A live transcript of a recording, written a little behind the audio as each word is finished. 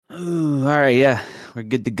Ooh, all right, yeah, we're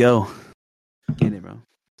good to go. Get it, bro.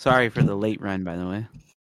 Sorry for the late run, by the way.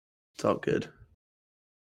 It's all good.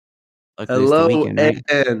 Luckily, it's the weekend, right?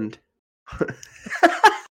 And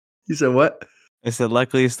you said what? I said,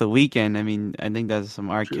 luckily, it's the weekend. I mean, I think that's some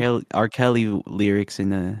R. Kelly lyrics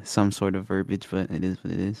in some sort of verbiage, but it is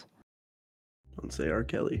what it is. Don't say R.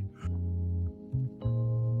 Kelly.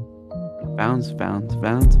 Bounce, bounce,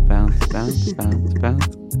 bounce, bounce, bounce, bounce,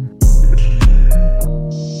 bounce.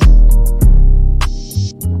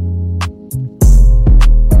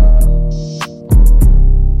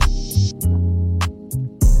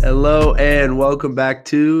 Hello and welcome back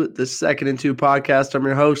to the Second and Two podcast. I'm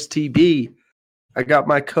your host, TB. I got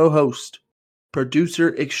my co-host,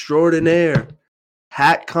 producer extraordinaire,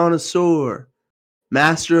 hat connoisseur,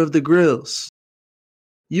 master of the grills.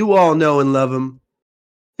 You all know and love him.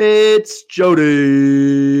 It's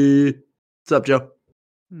Jody. What's up, Joe?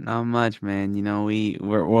 Not much, man. You know,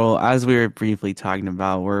 we're as we were briefly talking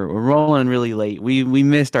about, we're rolling really late. We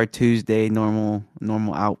missed our Tuesday normal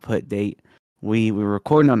output date. We're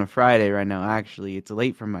recording on a Friday right now. Actually, it's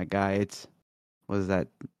late for my guy. It's what is that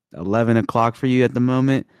 11 o'clock for you at the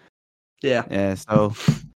moment? Yeah. So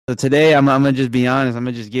today I'm gonna just be honest. I'm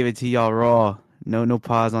gonna just give it to y'all raw. No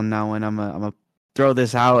pause on that one. I'm gonna throw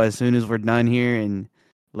this out as soon as we're done here and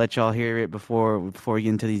let y'all hear it before we get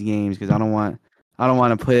into these games, because I don't want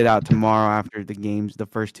to put it out tomorrow after the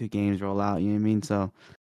first two games roll out. You know what I mean? So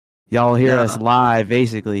y'all hear us live,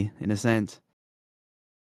 basically, in a sense.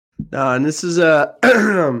 And this is I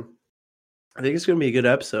think it's gonna be a good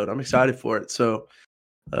episode. I'm excited for it. So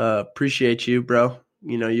appreciate you, bro.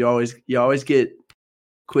 You know, you always get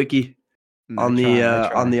quickie on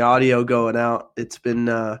the audio going out. It's been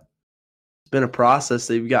a process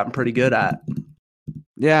that you've gotten pretty good at.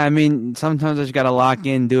 Yeah, I mean, sometimes I just gotta lock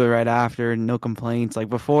in, do it right after, no complaints. Like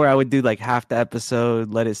before, I would do like half the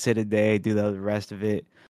episode, let it sit a day, do the rest of it.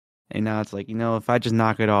 And now it's like, you know, if I just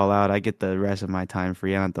knock it all out, I get the rest of my time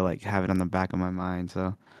free. I don't have to like have it on the back of my mind.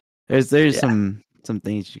 So there's some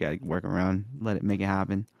things you gotta work around, make it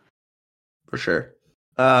happen. For sure.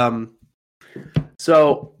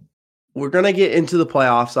 So we're gonna get into the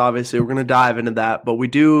playoffs. Obviously, we're gonna dive into that, but we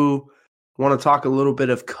do want to talk a little bit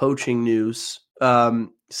of coaching news.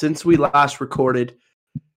 Since we last recorded,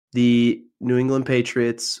 the New England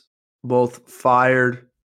Patriots both fired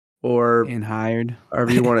and hired,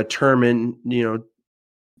 however you want to term it,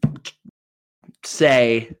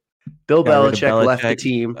 say Bill Belichick left the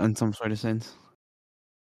team in some sort of sense,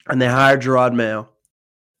 and they hired Gerard Mayo.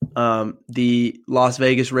 The Las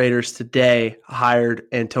Vegas Raiders today hired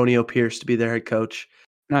Antonio Pierce to be their head coach.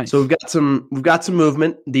 Nice. So we've got some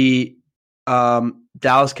movement. The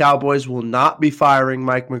Dallas Cowboys will not be firing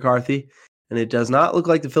Mike McCarthy, and it does not look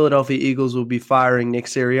like the Philadelphia Eagles will be firing Nick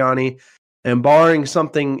Sirianni. And barring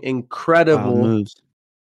something incredible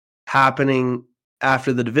happening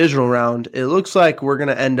after the divisional round, it looks like we're going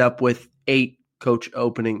to end up with 8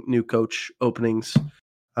 new coach openings,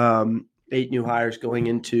 8 new hires going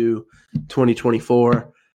into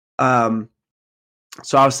 2024. So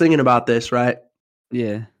I was thinking about this, right?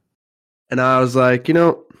 Yeah. And I was like,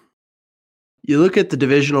 you look at the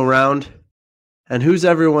divisional round, and who's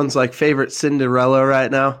everyone's like favorite Cinderella right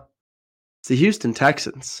now? It's the Houston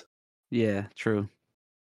Texans. Yeah, true.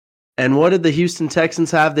 And what did the Houston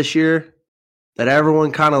Texans have this year that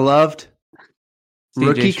everyone kind of loved?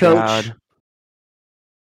 Rookie coach,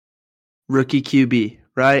 rookie QB,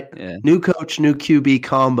 right? Yeah. New coach, new QB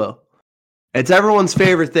combo. It's everyone's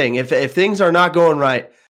favorite thing. If things are not going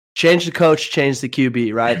right, change the coach, change the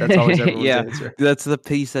QB, right? That's always everyone's answer. That's the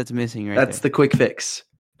piece that's missing right That's there. the quick fix.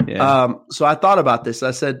 Yeah. So I thought about this.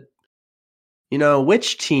 I said,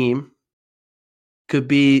 which team could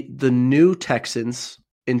be the new Texans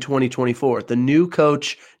in 2024? The new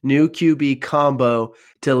coach, new QB combo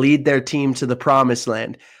to lead their team to the promised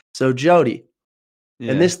land. So Jody,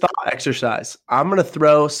 in this thought exercise, I'm going to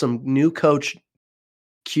throw some new coach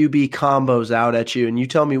QB combos out at you, and you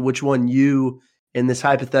tell me which one you, in this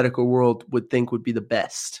hypothetical world, would think would be the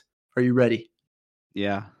best. Are you ready?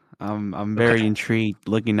 Yeah. I'm very intrigued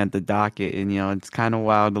looking at the docket, and it's kind of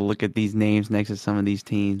wild to look at these names next to some of these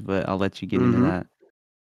teams, but I'll let you get into that.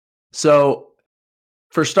 So,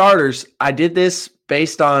 for starters, I did this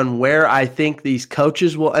based on where I think these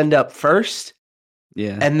coaches will end up first.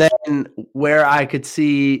 Yeah. And then where I could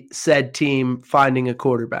see said team finding a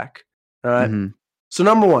quarterback. All right. Mm-hmm. So,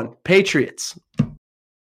 number 1, Patriots.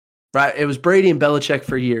 Right? It was Brady and Belichick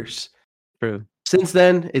for years. True. Since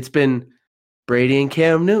then, it's been Brady and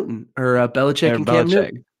Cam Newton, or Belichick and Cam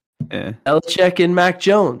Newton. Yeah. Belichick and Mac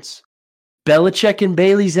Jones. Belichick and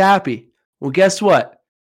Bailey Zappi. Well, guess what?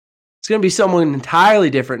 It's going to be someone entirely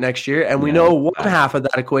different next year. And we know one half of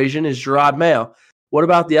that equation is Gerard Mayo. What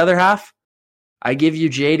about the other half? I give you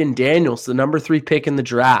Jaden Daniels, the number 3 pick in the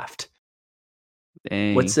draft.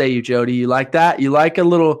 Dang. What say you, Jody? You like that? You like a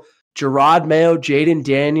little Gerard Mayo, Jaden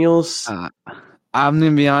Daniels? I'm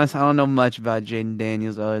going to be honest. I don't know much about Jaden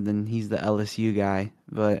Daniels other than he's the LSU guy.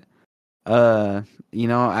 But, I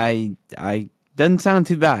doesn't sound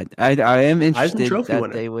too bad. I am interested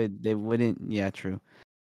that they wouldn't. Yeah, true.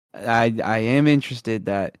 I am interested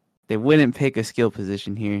that they wouldn't pick a skill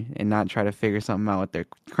position here and not try to figure something out with their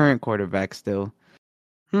current quarterback still.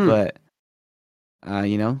 But,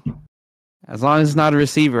 as long as it's not a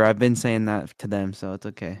receiver, I've been saying that to them, so it's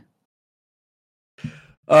okay.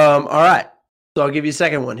 All right. So I'll give you a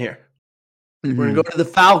second one here. We're going to go to the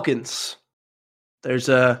Falcons. There's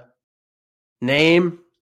a name,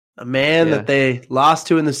 a man that they lost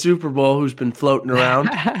to in the Super Bowl who's been floating around.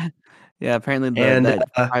 Yeah, apparently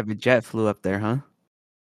that private jet flew up there, huh?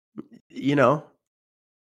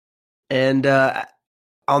 And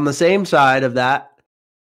on the same side of that,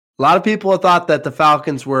 a lot of people have thought that the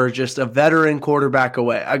Falcons were just a veteran quarterback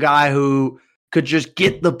away, a guy who could just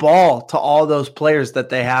get the ball to all those players that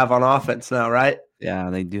they have on offense now, right? Yeah,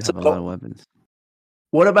 they do have a lot of weapons.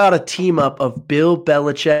 What about a team up of Bill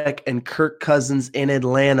Belichick and Kirk Cousins in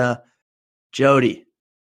Atlanta? Jody,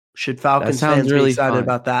 should Falcons fans be excited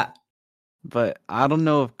about that? But I don't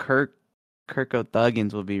know if Kirk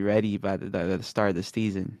O'Thuggins will be ready by the start of the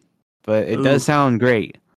season. But it does sound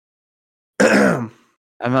great.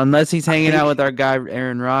 Unless he's hanging out with our guy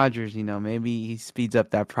Aaron Rodgers, maybe he speeds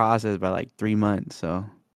up that process by like 3 months. So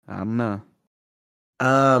I don't know.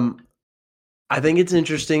 I think it's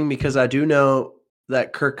interesting because I do know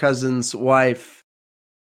that Kirk Cousins' wife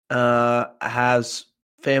has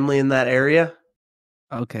family in that area.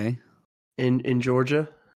 Okay. In Georgia.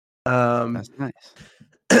 That's nice.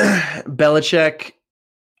 Belichick,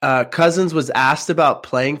 Cousins was asked about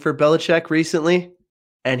playing for Belichick recently,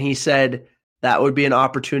 and he said that would be an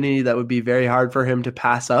opportunity that would be very hard for him to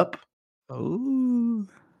pass up. Oh.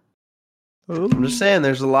 I'm just saying,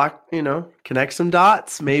 there's a lot, connect some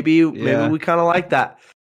dots. Maybe we kind of like that.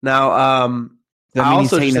 Now, I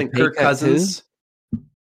also just think Kirk Cousins.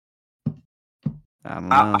 I don't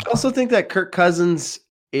know. I also think that Kirk Cousins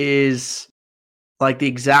is like the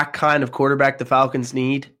exact kind of quarterback the Falcons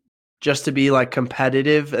need just to be like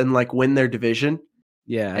competitive and like win their division.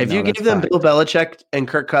 Yeah. If you gave them Bill Belichick and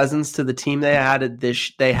Kirk Cousins to the team they had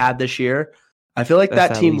this year, I feel like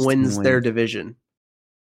that team wins their division.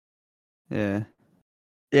 Yeah.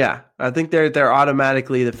 Yeah. I think they're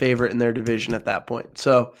automatically the favorite in their division at that point.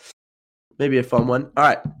 So maybe a fun one. All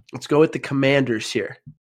right. Let's go with the Commanders here.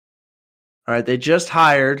 All right. They just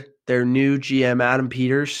hired their new GM, Adam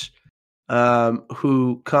Peters,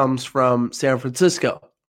 who comes from San Francisco.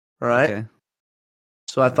 All right. Okay.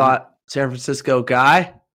 So I thought, San Francisco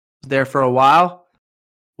guy, there for a while.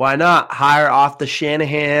 Why not hire off the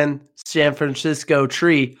Shanahan San Francisco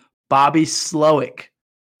tree, Bobby Slowick,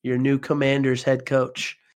 your new Commanders head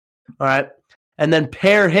coach. All right. And then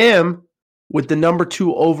pair him with the number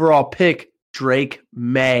 2 overall pick, Drake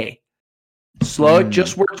May. Slowick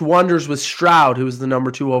just worked wonders with Stroud, who was the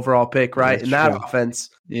number 2 overall pick, right? That's in that offense.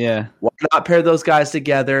 Yeah. Why not pair those guys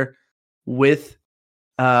together with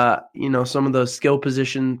some of those skill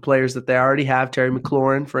position players that they already have, Terry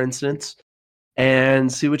McLaurin, for instance,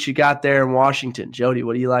 and see what you got there in Washington. Jody,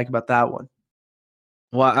 what do you like about that one?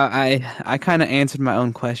 Well, I kind of answered my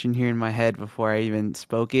own question here in my head before I even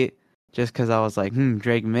spoke it, just because I was like,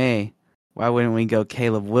 Drake May, why wouldn't we go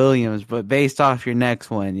Caleb Williams? But based off your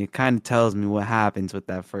next one, it kind of tells me what happens with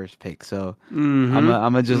that first pick. So I'm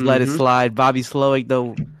gonna just let it slide. Bobby Slowick,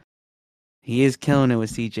 though, he is killing it with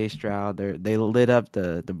C.J. Stroud. They lit up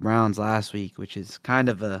the Browns last week, which is kind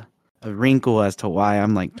of a wrinkle as to why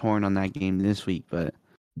I'm like torn on that game this week. But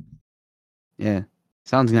yeah,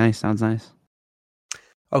 sounds nice.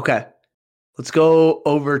 Okay, let's go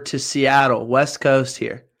over to Seattle, West Coast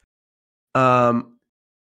here.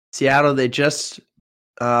 Seattle, they just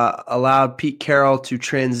allowed Pete Carroll to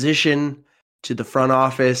transition to the front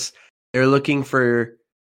office. They're looking for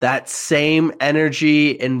that same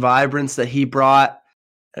energy and vibrance that he brought.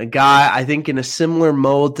 A guy, I think, in a similar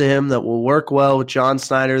mold to him that will work well with John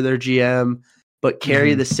Snyder, their GM, but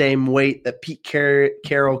carry the same weight that Pete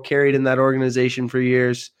Carroll carried in that organization for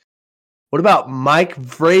years. What about Mike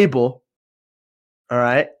Vrabel? All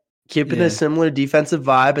right. Keeping a similar defensive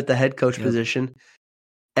vibe at the head coach position.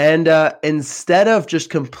 And instead of just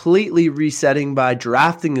completely resetting by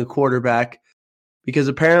drafting a quarterback, because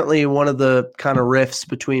apparently one of the kind of rifts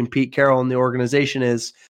between Pete Carroll and the organization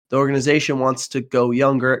is the organization wants to go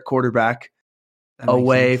younger at quarterback.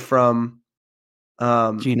 away from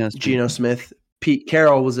Geno Geno Smith. Pete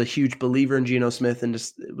Carroll was a huge believer in Geno Smith, and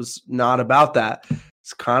just it was not about that.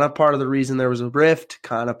 It's kind of part of the reason there was a rift,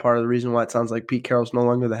 kind of part of the reason why it sounds like Pete Carroll's no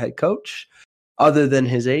longer the head coach, other than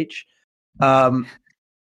his age.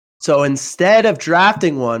 So instead of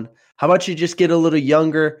drafting one, how about you just get a little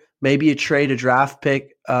younger, maybe you trade a draft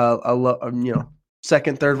pick,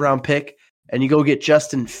 second, third round pick, and you go get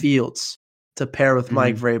Justin Fields to pair with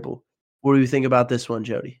Mike Vrabel. What do you think about this one,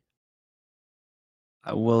 Jody?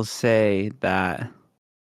 I will say that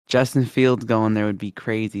Justin Fields going there would be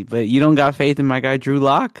crazy, but you don't got faith in my guy Drew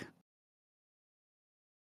Lock?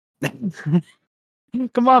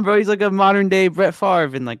 Come on, bro. He's like a modern day Brett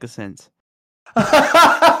Favre in like a sense.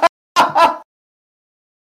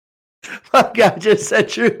 My guy just said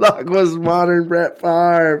Drew Lock was modern Brett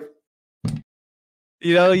Favre.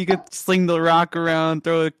 You know, you could sling the rock around,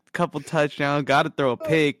 throw a couple touchdowns, got to throw a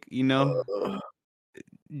pick, you know.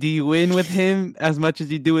 Do you win with him as much as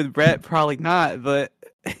you do with Brett? Probably not, but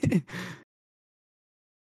you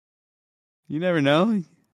never know.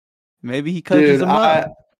 Maybe he coaches him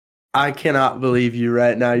up. I cannot believe you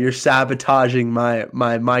right now. You're sabotaging my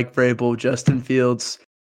Mike Vrabel, Justin Fields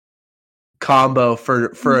combo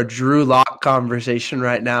for a Drew Lock conversation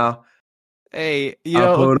right now. Hey, you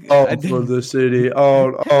know, for the city.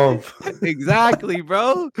 Exactly,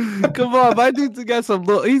 bro. Come on, my dude's got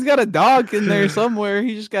he's got a dog in there somewhere.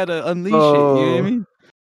 He just got to unleash it. You know what I mean?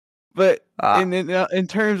 But in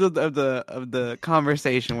terms of the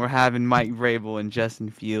conversation we're having, Mike Vrabel and Justin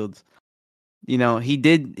Fields, you know, he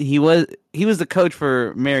was the coach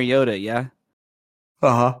for Mariota, yeah.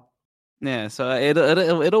 Yeah, so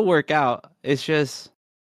it'll work out. It's just,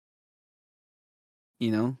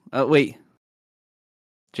 you know, wait.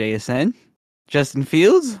 JSN? Justin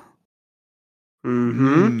Fields?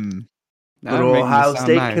 Little Ohio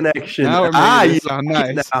State connection. Now we're making it sound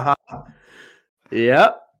nice.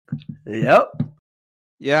 Yep.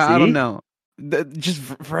 Yeah, See? I don't know. Just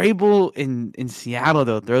Vrabel in Seattle,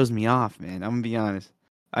 though, throws me off, man. I'm going to be honest.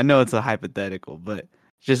 I know it's a hypothetical, but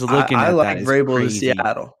just looking at like that Vrabel crazy. to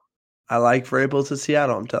Seattle. I like Vrabel to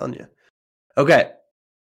Seattle, I'm telling you. Okay.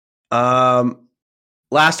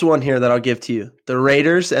 Last one here that I'll give to you. The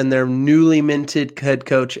Raiders and their newly minted head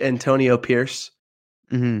coach, Antonio Pierce,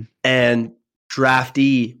 and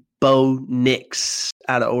draftee Bo Nix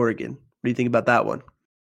out of Oregon. What do you think about that one?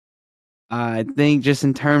 I think just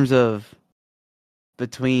in terms of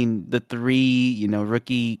between the three, you know,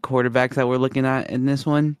 rookie quarterbacks that we're looking at in this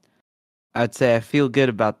one, I'd say I feel good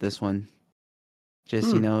about this one.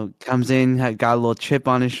 Just, you know, comes in, got a little chip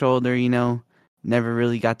on his shoulder, you know, never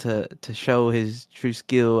really got to show his true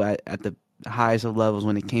skill at the highest of levels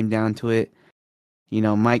when it came down to it. You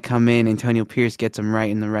know, might come in, Antonio Pierce gets him right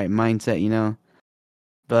in the right mindset, you know.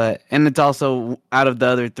 And it's also, out of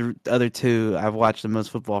the other two, I've watched the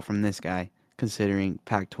most football from this guy, considering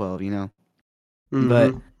Pac-12, you know.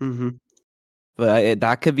 But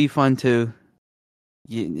that could be fun too.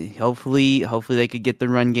 Hopefully they could get the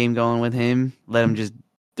run game going with him. Let him just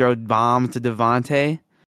throw bombs to Devontae.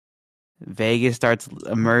 Vegas starts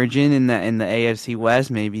emerging in the AFC West.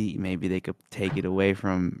 Maybe they could take it away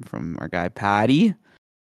from our guy Patty,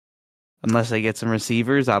 unless they get some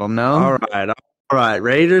receivers. I don't know. All right.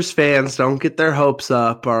 Raiders fans, don't get their hopes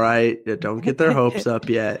up. All right, don't get their hopes up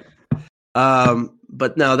yet.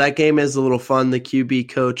 But no, that game is a little fun. The QB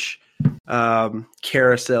coach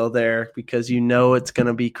carousel there, because you know it's going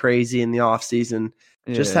to be crazy in the offseason.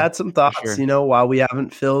 Yeah, just had some thoughts, sure. You know, while we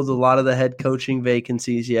haven't filled a lot of the head coaching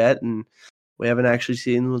vacancies yet, and we haven't actually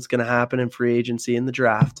seen what's going to happen in free agency in the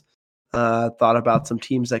draft, thought about some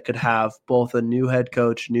teams that could have both a new head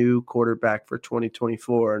coach, new quarterback for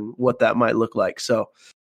 2024, and what that might look like. So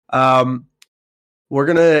we're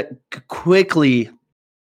going to quickly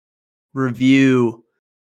review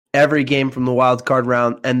every game from the wild card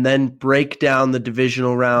round and then break down the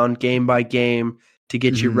divisional round game by game to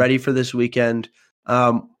get you ready for this weekend.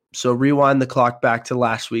 So rewind the clock back to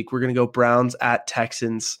last week. We're going to go Browns at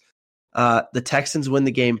Texans. The Texans win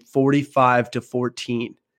the game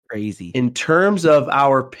 45-14. Crazy. In terms of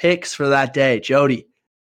our picks for that day, Jody,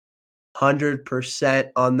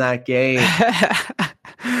 100% on that game.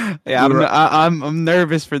 Yeah, I'm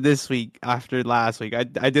nervous for this week after last week. I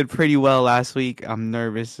did pretty well last week. I'm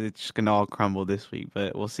nervous it's just gonna all crumble this week,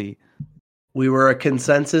 but we'll see. We were a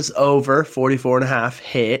consensus over 44.5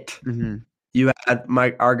 hit. You had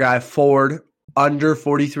our guy Ford under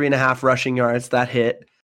 43.5 rushing yards. That hit.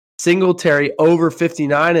 Singletary over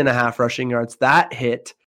 59.5 rushing yards. That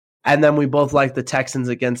hit. And then we both liked the Texans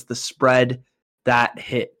against the spread. That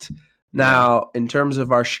hit. Now, in terms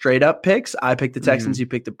of our straight up picks, I picked the Texans. You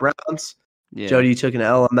picked the Browns. Yeah. Jody, you took an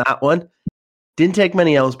L on that one. Didn't take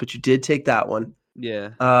many L's, but you did take that one.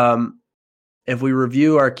 Yeah. If we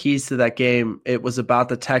review our keys to that game, it was about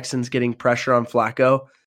the Texans getting pressure on Flacco,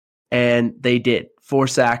 and they did. 4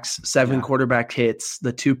 sacks, 7 quarterback hits,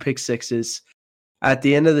 the 2 pick sixes. At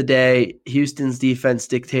the end of the day, Houston's defense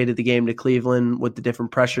dictated the game to Cleveland with the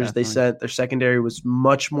different pressures they sent. Their secondary was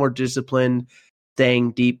much more disciplined,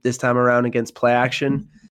 staying deep this time around against play action.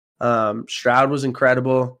 Stroud was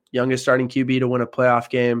incredible, youngest starting QB to win a playoff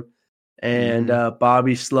game. And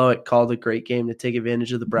Bobby Slowick called a great game to take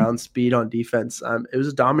advantage of the Browns' speed on defense. It was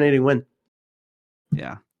a dominating win.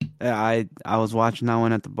 Yeah. I was watching that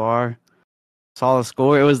one at the bar. Saw the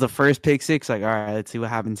score. It was the first pick six. Like, all right, let's see what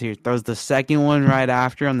happens here. Throws the second one right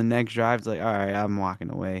after on the next drive. It's like, all right, I'm walking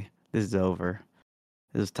away. This is over.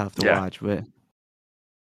 It was tough to watch, but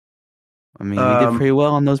I mean, we did pretty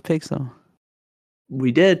well on those picks, though.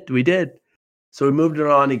 We did. So we moved it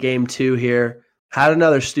on to game 2 here. Had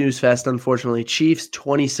another snooze fest, unfortunately. Chiefs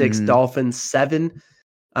 26, Dolphins 7.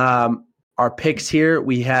 Our picks here,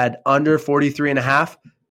 we had under 43.5,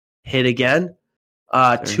 hit again.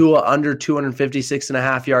 Tua under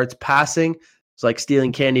 256.5 yards passing. It's like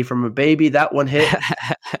stealing candy from a baby. That one hit.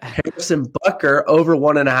 Harrison Butker over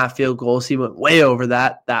 1.5 field goals. He went way over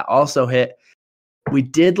that. That also hit. We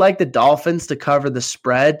did like the Dolphins to cover the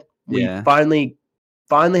spread. We finally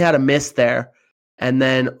had a miss there. And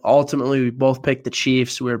then ultimately we both picked the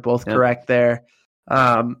Chiefs. We were both correct there.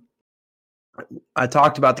 I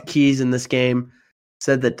talked about the keys in this game.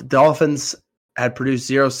 Said that the Dolphins had produced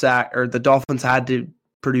 0 sack, or the Dolphins had to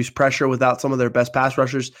produce pressure without some of their best pass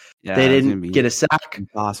rushers. They didn't get a sack.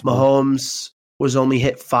 Impossible. Mahomes was only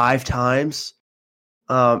hit 5 times.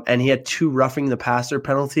 And he had 2 roughing the passer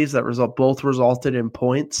penalties that both resulted in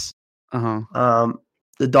points.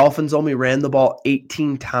 The Dolphins only ran the ball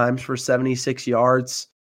 18 times for 76 yards.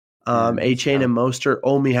 A-Chain and Mostert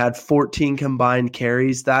only had 14 combined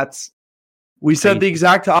carries. We said the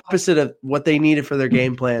exact opposite of what they needed for their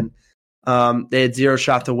game plan. They had 0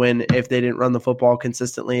 shot to win if they didn't run the football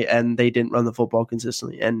consistently, and they didn't run the football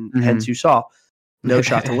consistently. And hence you saw no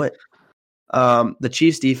shot to win. The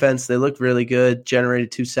Chiefs defense, they looked really good,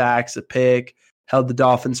 generated 2 sacks, a pick, held the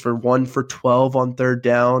Dolphins for 1 for 12 on 3rd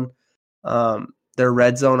down. Their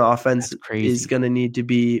red zone offense is going to need to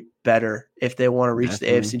be better if they want to reach the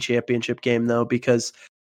AFC Championship game, though, because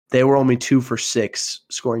they were only 2 for 6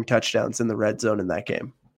 scoring touchdowns in the red zone in that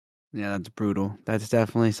game. Yeah, that's brutal. That's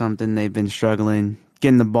definitely something they've been struggling,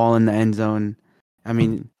 getting the ball in the end zone. I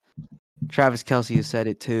mean, Travis Kelce has said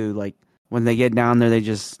it too. Like, when they get down there, they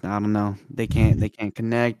just, I don't know, they can't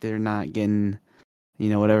connect. They're not getting,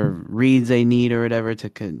 whatever reads they need or whatever to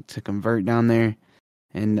convert down there.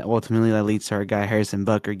 And ultimately, that leads to our guy Harrison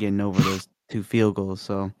Butker getting over those 2 field goals.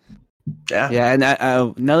 So, yeah. And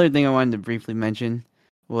another thing I wanted to briefly mention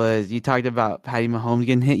was you talked about Patty Mahomes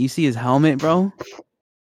getting hit. You see his helmet, bro?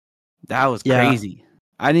 That was crazy.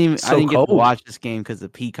 I didn't get to watch this game because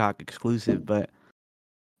of Peacock exclusive, but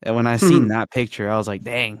when I seen that picture, I was like,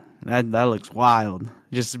 dang, that looks wild.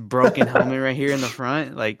 Just broken helmet right here in the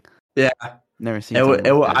front, like never seen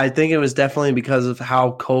it. I think it was definitely because of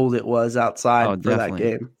how cold it was outside for that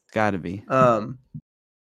game. Got to be.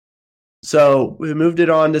 So we moved it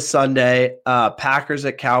on to Sunday. Packers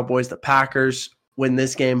at Cowboys. The Packers win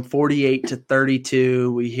this game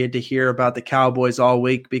 48-32. We had to hear about the Cowboys all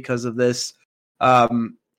week because of this.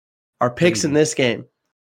 Our picks in this game,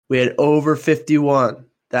 we had over 51.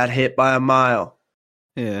 That hit by a mile.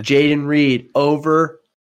 Yeah. Jaden Reed over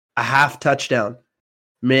a half touchdown.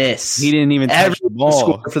 Miss. He didn't even touch the ball.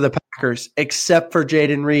 Scored for the Packers, except for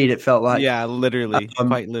Jaden Reed, it felt like. Yeah, literally.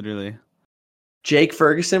 Quite literally. Jake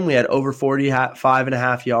Ferguson, we had over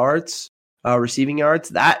 45.5 yards, receiving yards.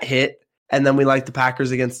 That hit. And then we liked the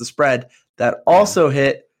Packers against the spread. That also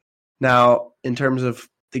hit. Now, in terms of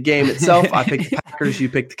the game itself, I picked the Packers. You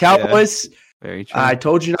picked the Cowboys. Yeah, very true. I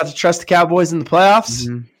told you not to trust the Cowboys in the playoffs.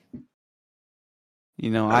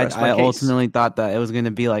 I ultimately thought that it was going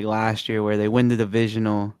to be like last year where they win the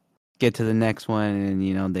divisional, get to the next one,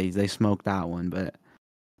 and, they smoked that one. But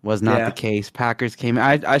was not the case. Packers came.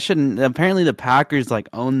 I shouldn't. Apparently, the Packers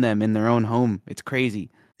own them in their own home. It's crazy.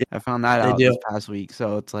 Yeah, I found that out this past week.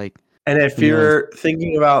 So it's like. And if you're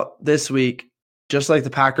thinking about this week, just like the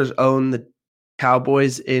Packers own the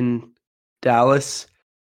Cowboys in Dallas,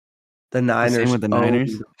 the Niners own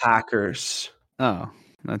the Packers. Oh,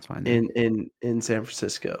 that's fine. In San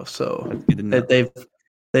Francisco. So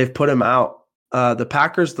they've put them out. The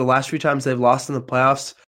Packers, the last few times they've lost in the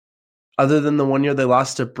playoffs, other than the one year they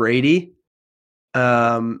lost to Brady,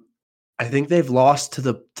 I think they've lost to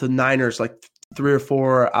the Niners like 3 or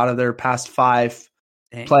 4 out of their past 5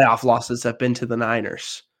 Dang. playoff losses have been to the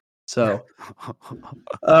Niners. So,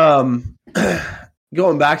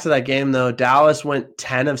 going back to that game, though, Dallas went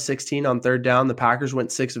 10 of 16 on third down. The Packers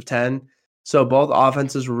went 6 of 10. So both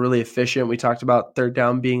offenses were really efficient. We talked about third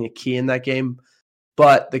down being a key in that game.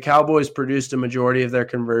 But the Cowboys produced a majority of their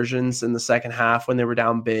conversions in the second half when they were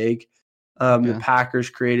down big. The Packers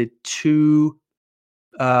created 2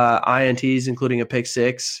 INTs, including a pick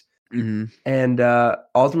 6. Mm-hmm. And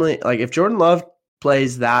ultimately, like if Jordan Love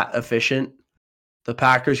plays that efficient, the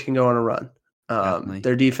Packers can go on a run.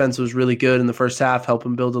 Their defense was really good in the first half,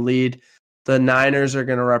 helping build a lead. The Niners are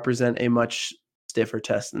going to represent a much stiffer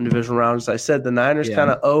test in the divisional round. As I said, the Niners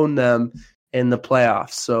kind of own them in the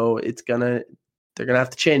playoffs, so they're gonna have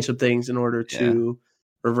to change some things in order to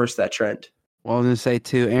reverse that trend. Well, I was gonna say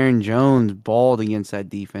too, Aaron Jones balled against that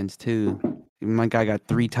defense too. My guy got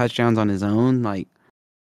 3 touchdowns on his own. Like,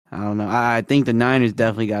 I don't know. I think the Niners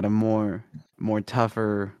definitely got a more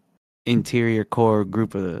tougher interior core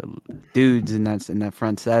group of dudes in that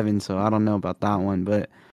front 7. So I don't know about that one. But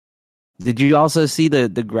did you also see the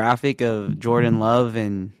graphic of Jordan Love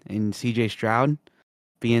and CJ Stroud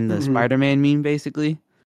being the Spider-Man meme, basically?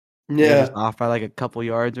 Yeah, just off by like a couple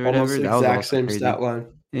yards or almost whatever. Exact that was same crazy. stat line.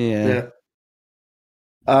 Yeah.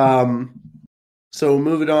 So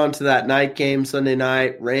moving on to that night game, Sunday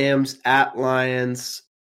night, Rams at Lions.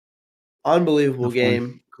 Unbelievable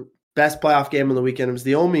game. Best playoff game of the weekend. It was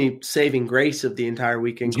the only saving grace of the entire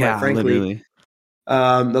weekend, quite frankly. Literally.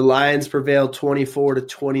 The Lions prevailed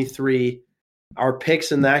 24-23. Our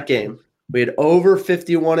picks in that game, we had over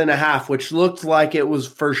 51.5, which looked like it was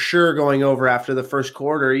for sure going over after the first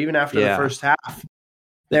quarter, even after the first half.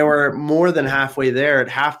 They were more than halfway there at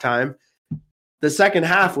halftime. The second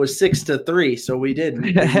half was 6-3, so we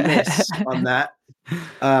miss on that.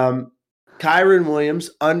 Kyron Williams,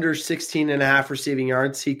 under 16.5 receiving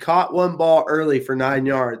yards. He caught one ball early for 9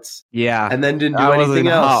 yards. Yeah. And then didn't do anything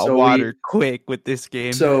else. Hot water quick with this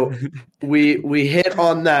game. So we hit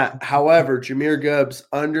on that. However, Jahmyr Gibbs,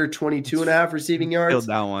 under 22.5 receiving yards. Killed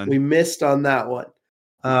that one. We missed on that one.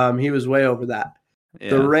 He was way over that. Yeah.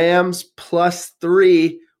 The Rams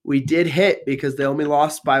 +3, we did hit because they only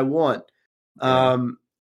lost by 1.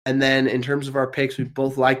 And then in terms of our picks, we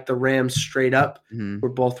both liked the Rams straight up. Mm-hmm. We're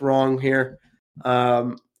both wrong here,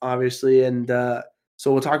 obviously. And so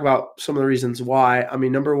we'll talk about some of the reasons why. I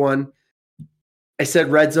mean, number one, I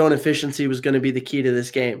said red zone efficiency was going to be the key to this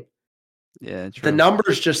game. Yeah, true. The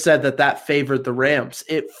numbers just said that favored the Rams.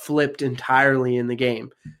 It flipped entirely in the game.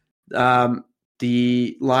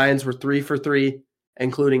 The Lions were 3 for 3,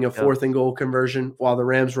 including a 4th and goal conversion, while the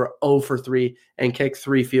Rams were 0 for 3 and kicked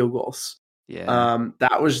 3 field goals. Yeah.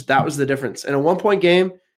 That was the difference. In a 1-point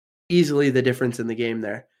game, easily the difference in the game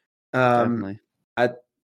there. Definitely.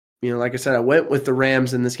 Like I said, I went with the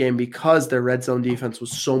Rams in this game because their red zone defense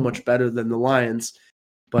was so much better than the Lions.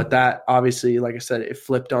 But that obviously, like I said, it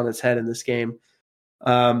flipped on its head in this game.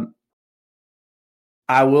 I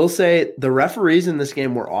will say the referees in this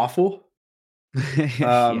game were awful.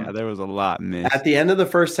 There was a lot missed. At the end of the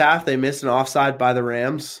first half, they missed an offside by the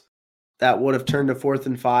Rams that would have turned a 4th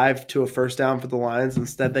and 5 to a first down for the Lions.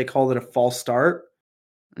 Instead, they called it a false start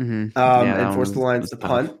and forced the Lions to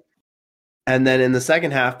punt. And then in the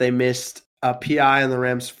second half, they missed a PI on the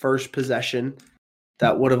Rams' first possession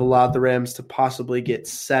that would have allowed the Rams to possibly get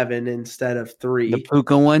 7 instead of 3. The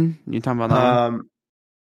Puka one? You're talking about that one?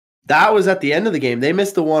 That was at the end of the game. They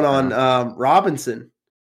missed the one on Robinson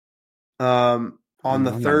on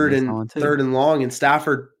the third and long, and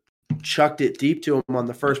Stafford chucked it deep to him on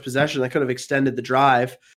the first possession. That could have extended the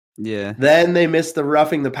drive. Yeah. Then they missed the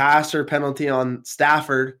roughing the passer penalty on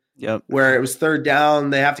Stafford. Yep. Where it was 3rd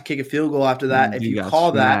down. They have to kick a field goal after that. If you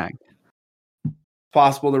call that,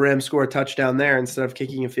 possible the Rams score a touchdown there instead of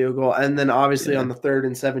kicking a field goal. And then obviously on the 3rd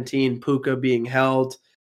and 17, Puka being held.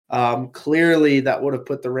 Clearly that would have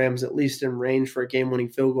put the Rams at least in range for a game-winning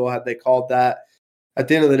field goal had they called that. At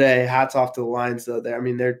the end of the day, hats off to the Lions though.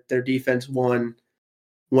 Their defense won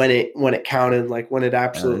when it counted, like when it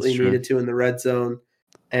absolutely needed to in the red zone.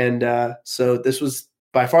 And so this was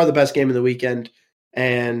by far the best game of the weekend,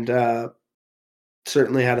 and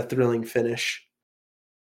certainly had a thrilling finish.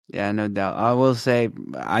 Yeah, no doubt. I will say,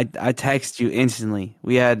 I text you instantly.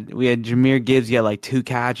 We had Jahmyr Gibbs get like 2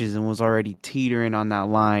 catches and was already teetering on that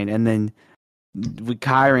line, and then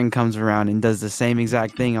Kyron comes around and does the same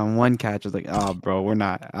exact thing on 1 catch. I was like, oh, bro,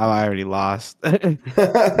 I already lost. Yeah,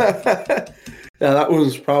 that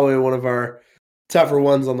was probably one of our tougher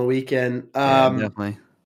ones on the weekend. Definitely.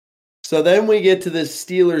 So then we get to the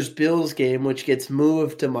Steelers-Bills game, which gets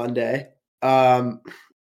moved to Monday. And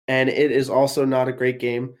it is also not a great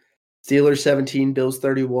game. Steelers 17, Bills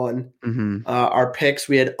 31. Our picks,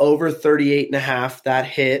 we had over 38.5. That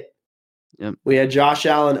hit. Yep. We had Josh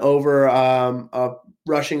Allen over a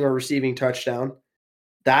rushing or receiving touchdown.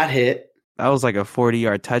 That hit. That was like a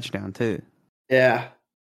 40-yard touchdown, too. Yeah.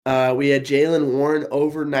 We had Jaylen Warren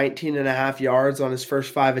over 19.5 yards on his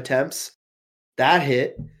first 5 attempts. That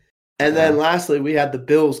hit. And then lastly, we had the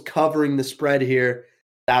Bills covering the spread here.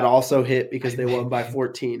 That also hit because they won by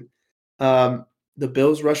 14. The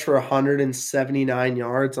Bills rushed for 179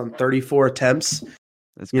 yards on 34 attempts.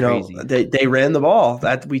 That's crazy. They ran the ball.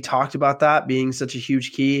 That we talked about that being such a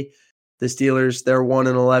huge key. The Steelers, they're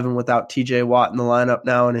 1-11 without TJ Watt in the lineup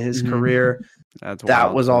now in his career.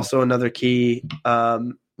 That was also another key.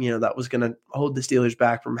 That was going to hold the Steelers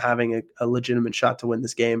back from having a legitimate shot to win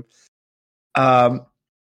this game. My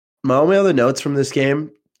only other notes from this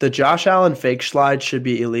game: the Josh Allen fake slide should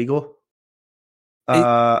be illegal.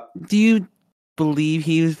 Do you believe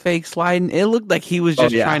he was fake sliding? It looked like he was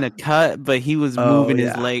just trying to cut, but he was moving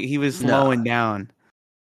his leg. He was slowing down.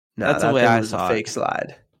 No, that's the way I saw it. Fake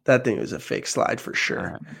slide. That thing was a fake slide for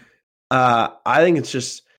sure. Right. I think it's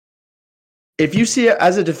just, if you see it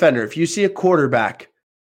as a defender, if you see a quarterback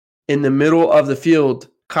in the middle of the field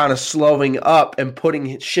kind of slowing up and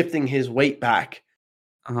shifting his weight back,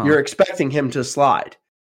 you're expecting him to slide,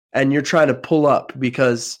 and you're trying to pull up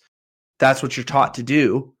because that's what you're taught to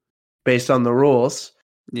do based on the rules.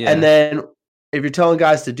 Yeah. And then if you're telling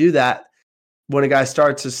guys to do that, when a guy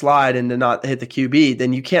starts to slide and to not hit the QB,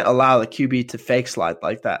 then you can't allow the QB to fake slide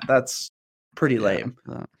like that. That's pretty lame.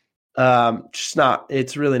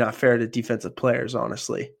 It's really not fair to defensive players,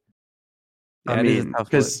 honestly. Yeah, I mean,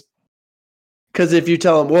 because if you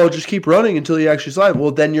tell him, well, just keep running until you actually slide,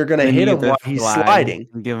 well, then you're going to hit him while he's sliding.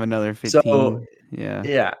 Give him another 15. So,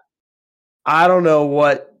 yeah. I don't know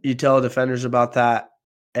what you tell defenders about that.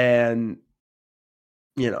 And,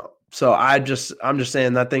 so I'm just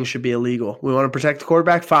saying that thing should be illegal. We want to protect the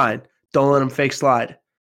quarterback, fine. Don't let him fake slide.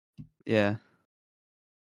 Yeah.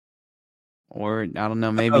 Or, I don't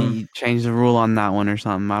know, maybe change the rule on that one or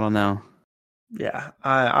something. I don't know. Yeah,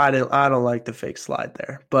 I don't like the fake slide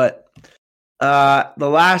there. But the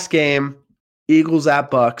last game, Eagles at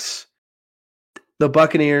Bucks. The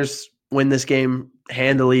Buccaneers win this game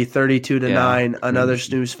handily, 32-9. Another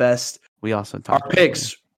snooze fest. We also talked our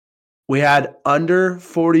picks. We had under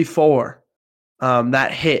 44.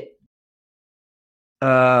 That hit.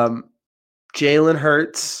 Jalen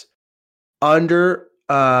Hurts under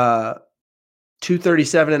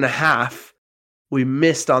 237.5. We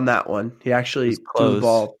missed on that one. He actually threw the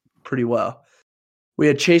ball pretty well. We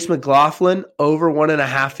had Chase McLaughlin over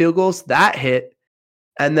 1.5 field goals. That hit.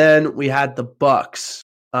 And then we had the Bucks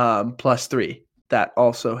 +3. That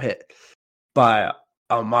also hit by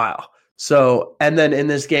a mile. So, and then in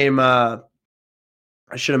this game, I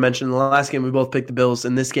should have mentioned in the last game, we both picked the Bills.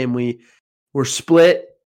 In this game, we were split.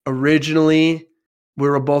 Originally, we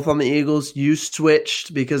were both on the Eagles. You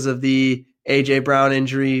switched because of the A.J. Brown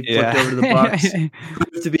injury, flipped over to the Bucks.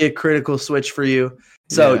 Proved to be a critical switch for you.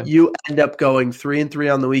 So you end up going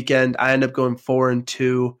 3-3 on the weekend. I end up going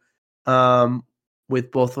 4-2,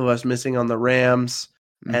 with both of us missing on the Rams,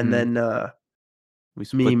 and then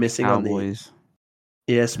me missing on the Cowboys.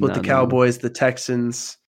 Split the Cowboys, the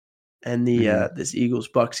Texans, and the this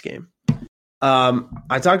Eagles-Bucks game.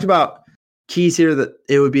 I talked about keys here that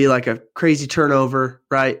it would be like a crazy turnover,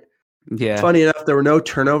 right? Yeah. Funny enough, there were no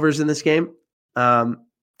turnovers in this game.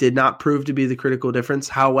 Did not prove to be the critical difference.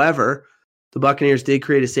 However, the Buccaneers did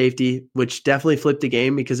create a safety, which definitely flipped the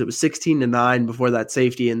game because it was 16-9 before that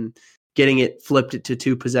safety, and getting it flipped it to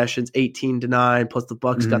 2 possessions, 18-9. Plus the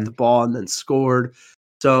Bucks got the ball and then scored.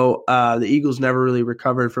 So the Eagles never really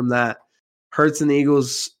recovered from that. Hurts and the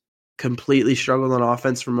Eagles completely struggled on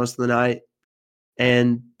offense for most of the night.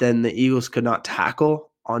 And then the Eagles could not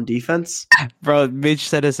tackle on defense. Bro, Mitch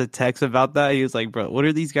sent us a text about that. He was like, bro, what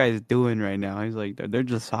are these guys doing right now? He's like, they're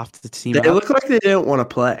just soft to team out. It looked like they didn't want to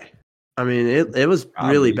play. I mean, it was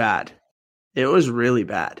really bad. It was really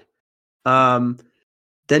bad. Then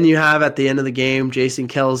you have at the end of the game, Jason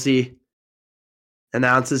Kelce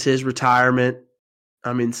announces his retirement.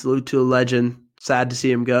 I mean, salute to a legend. Sad to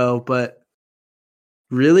see him go, but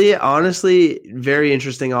really, honestly, very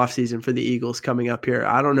interesting offseason for the Eagles coming up here.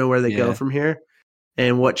 I don't know where they go from here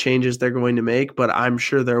and what changes they're going to make, but I'm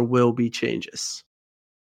sure there will be changes.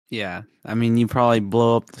 Yeah. I mean, you probably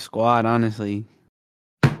blow up the squad, honestly.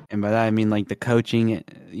 And by that, I mean, like the coaching,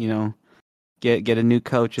 get a new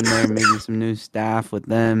coach in there, maybe some new staff with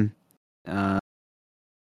them.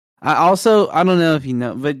 I don't know if you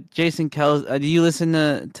know, but Jason Kelce, do you listen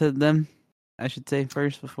to them? I should say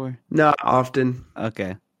first before. Not often.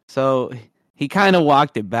 Okay, so he kind of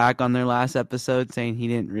walked it back on their last episode, saying he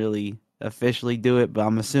didn't really officially do it. But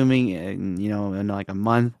I'm assuming, in like a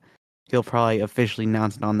month, he'll probably officially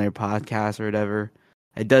announce it on their podcast or whatever.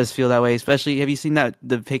 It does feel that way, especially. Have you seen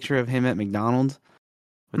the picture of him at McDonald's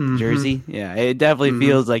with the jersey? Yeah, it definitely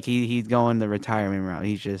feels like he's going the retirement route.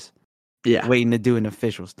 He's just waiting to do an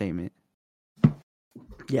official statement.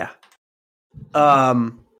 Yeah.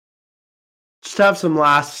 Just have some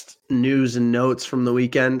last news and notes from the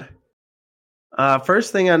weekend.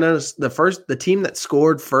 First thing I noticed, the team that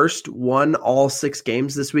scored first won all 6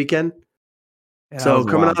 games this weekend. Yeah, so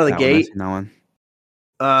coming out of the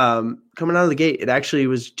gate, it actually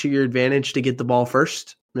was to your advantage to get the ball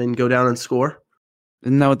first and then go down and score.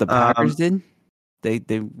 Isn't that what the Packers did? They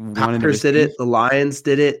Packers did it. The Lions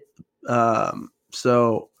did it.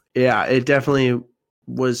 So yeah, it definitely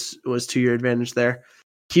was to your advantage there.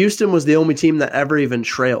 Houston was the only team that ever even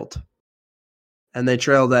trailed, and they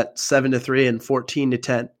trailed at 7-3 and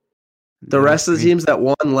 14-10. The rest of the teams that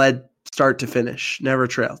won led start to finish, never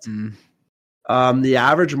trailed. The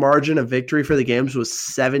average margin of victory for the games was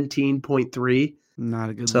 17.3. Not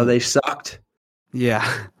a good. So they sucked.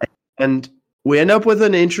 Yeah, and we end up with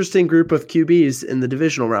an interesting group of QBs in the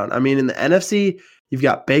divisional round. I mean, in the NFC, you've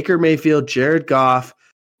got Baker Mayfield, Jared Goff,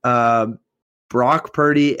 Brock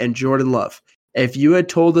Purdy, and Jordan Love. If you had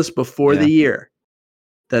told us before the year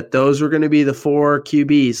that those were going to be the 4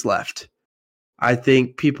 QBs left, I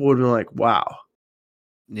think people would have been like, wow.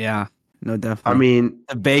 Yeah, no, definitely. I mean,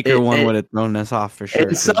 the Baker one would have thrown us off for sure.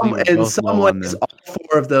 In some ways, all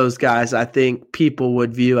 4 of those guys, I think people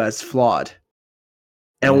would view as flawed.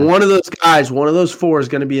 And one of those guys, one of those 4 is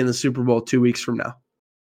going to be in the Super Bowl 2 weeks from now.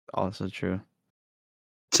 Also true.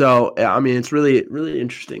 So, I mean, it's really, really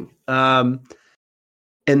interesting.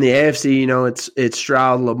 In the AFC, it's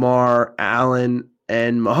Stroud, Lamar, Allen,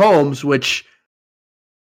 and Mahomes, which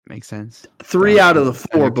makes sense. 3 out of the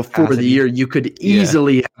 4 before the year, you could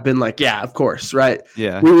easily have been like, yeah, of course, right?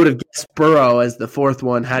 Yeah. We would have guessed Burrow as the 4th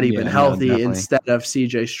one had he been healthy instead of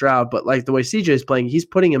CJ Stroud. But like the way CJ is playing, he's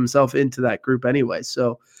putting himself into that group anyway.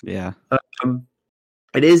 So yeah,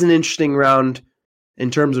 it is an interesting round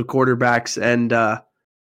in terms of quarterbacks. And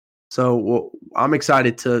so I'm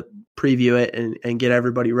excited to preview it and get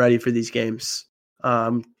everybody ready for these games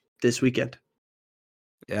this weekend.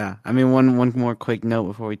 Yeah, I mean, one more quick note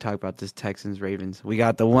before we talk about this Texans-Ravens. We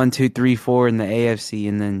got the 1, 2, 3, 4 in the AFC,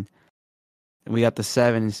 and then we got the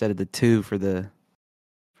 7 instead of the 2 for the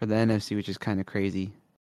NFC, which is kind of crazy.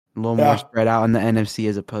 A little more spread out in the NFC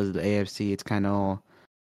as opposed to the AFC. It's kind of all,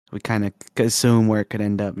 we kind of assume where it could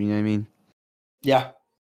end up. You know what I mean? Yeah.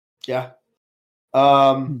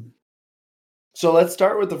 So let's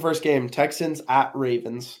start with the first game, Texans at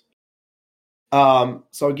Ravens. So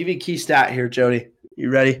I'll give you a key stat here, Jody. You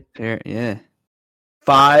ready? Yeah. 5.1.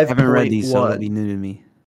 I haven't read these, so it'll be new to me.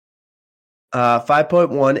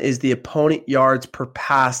 5.1 is the opponent yards per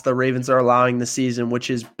pass the Ravens are allowing this season, which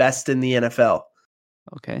is best in the NFL.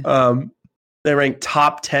 Okay. They rank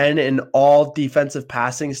top 10 in all defensive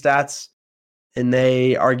passing stats, and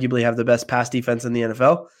they arguably have the best pass defense in the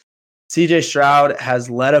NFL. CJ Stroud has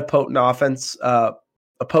led a potent offense, a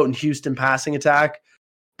potent Houston passing attack,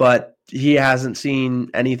 but he hasn't seen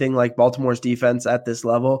anything like Baltimore's defense at this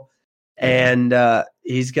level. And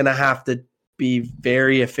he's going to have to be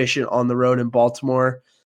very efficient on the road in Baltimore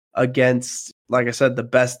against, like I said, the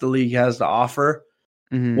best the league has to offer,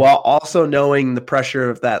 while also knowing the pressure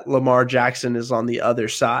of that Lamar Jackson is on the other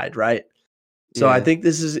side, right? So I think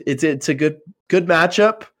it's a good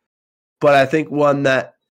matchup, but I think one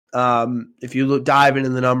that, if you dive into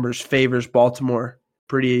the numbers, favors Baltimore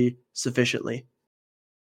pretty sufficiently.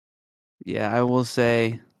 Yeah, I will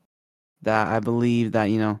say that I believe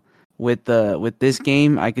that, with this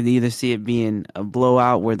game, I could either see it being a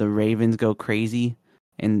blowout where the Ravens go crazy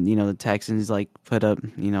and, the Texans like put up,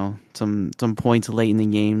 some points late in the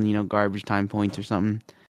game, garbage time points or something.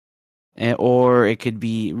 Or it could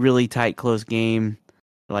be really tight, close game,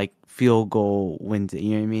 like field goal wins it,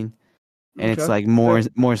 you know what I mean? And it's like more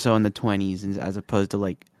so in the 20s as opposed to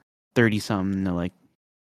like 30-something to like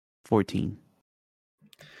 14.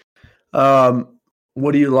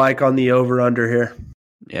 What do you like on the over-under here?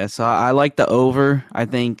 Yeah, so I like the over. I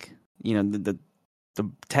think, the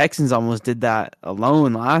Texans almost did that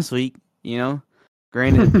alone last week,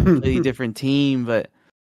 Granted, a completely different team, but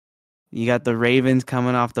you got the Ravens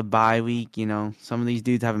coming off the bye week, Some of these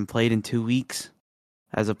dudes haven't played in 2 weeks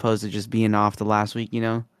as opposed to just being off the last week,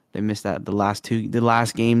 They missed the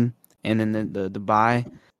last game and then the bye.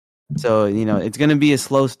 So, it's going to be a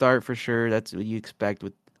slow start for sure. That's what you expect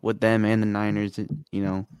with them and the Niners,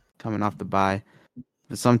 coming off the bye.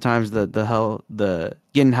 But sometimes the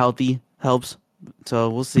getting healthy helps. So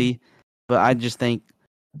we'll see. But I just think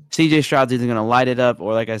CJ Stroud's either going to light it up,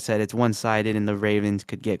 or like I said, it's one-sided, and the Ravens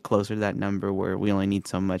could get closer to that number where we only need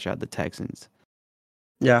so much out of the Texans.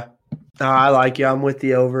 Yeah, I like you. I'm with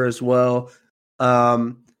the over as well.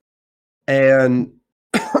 And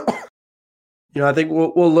I think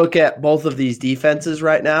we'll look at both of these defenses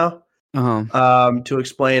right now to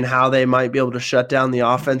explain how they might be able to shut down the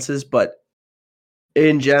offenses. But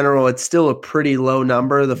in general, it's still a pretty low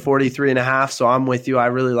number, the 43.5. So I'm with you. I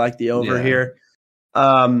really like the over here.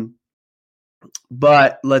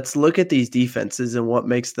 But let's look at these defenses and what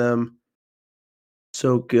makes them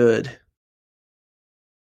so good.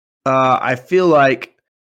 I feel like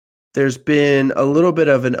there's been a little bit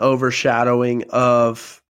of an overshadowing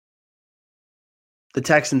of the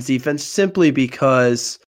Texans defense simply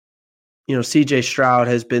because, CJ Stroud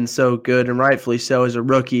has been so good, and rightfully so as a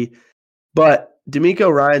rookie. But D'Amico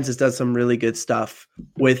Ryans has done some really good stuff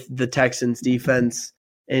with the Texans defense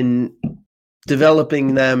in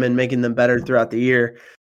developing them and making them better throughout the year.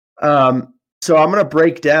 So I'm going to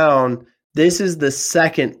break down. This is the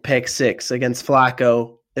second pick six against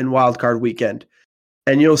Flacco in Wildcard weekend.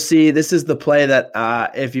 And you'll see this is the play that,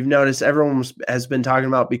 if you've noticed, everyone has been talking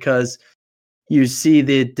about, because you see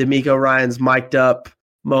the D'Amico Ryans mic'd up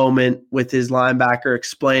moment with his linebacker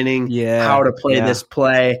explaining how to play this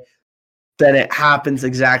play. Then it happens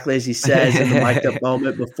exactly as he says in the mic'd up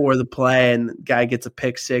moment before the play, and the guy gets a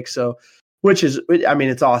pick six. So,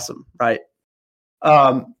 it's awesome, right?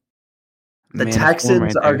 The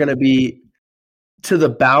Texans are going to be to the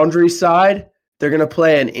boundary side. They're going to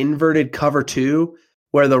play an inverted cover 2,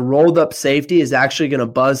 where the rolled up safety is actually going to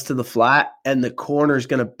buzz to the flat and the corner is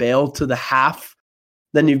going to bail to the half.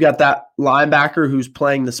 Then you've got that linebacker who's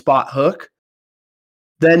playing the spot hook.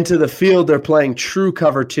 Then to the field, they're playing true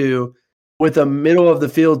cover 2 with a middle of the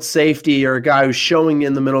field safety or a guy who's showing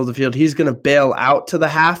in the middle of the field. He's going to bail out to the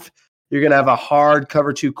half. You're going to have a hard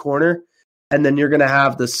cover 2 corner. And then you're going to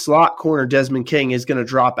have the slot corner, Desmond King, is going to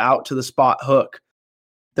drop out to the spot hook.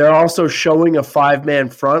 They're also showing a 5-man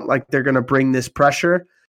front, like they're going to bring this pressure,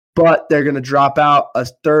 but they're going to drop out a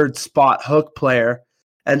third spot hook player.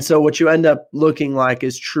 And so what you end up looking like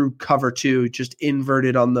is true cover 2, just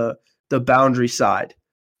inverted on the boundary side,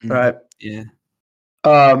 right? Yeah.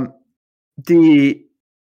 The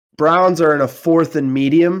Browns are in a 4th and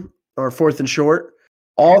medium or 4th and short.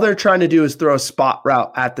 All they're trying to do is throw a spot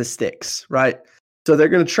route at the sticks, right? So they're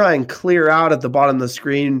going to try and clear out at the bottom of the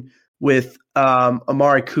screen with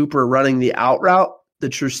Amari Cooper running the out route, the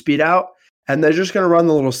true speed out, and they're just going to run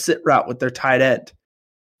the little sit route with their tight end,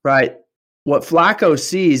 right? What Flacco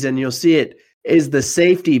sees, and you'll see it, is the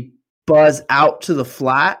safety buzz out to the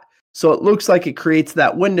flat. So it looks like it creates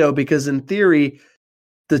that window because in theory,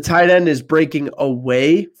 the tight end is breaking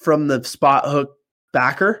away from the spot hook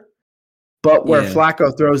backer. But where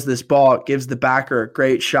Flacco throws this ball, it gives the backer a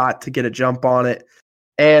great shot to get a jump on it.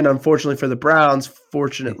 And unfortunately for the Browns,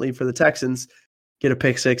 fortunately for the Texans, get a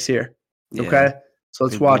pick six here. Yeah. Okay? So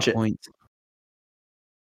let's watch it.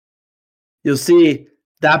 You'll see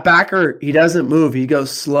that backer, he doesn't move. He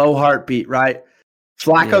goes slow heartbeat, right?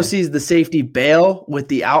 Flacco sees the safety bail with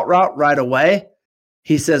the out route right away.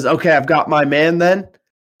 He says, okay, I've got my man then.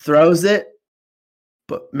 Throws it.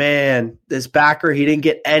 But, man, this backer, he didn't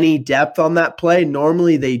get any depth on that play.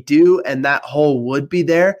 Normally they do, and that hole would be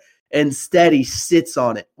there. Instead, he sits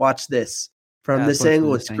on it. Watch this. From this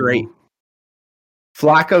angle, it's great.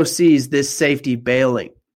 Flacco sees this safety bailing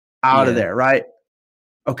out of there, right?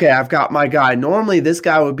 Okay, I've got my guy. Normally, this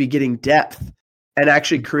guy would be getting depth and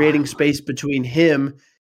actually creating space between him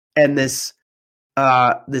and this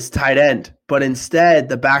tight end. But instead,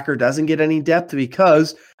 the backer doesn't get any depth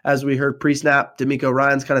because, as we heard pre-snap, D'Amico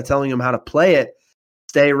Ryans kind of telling him how to play it.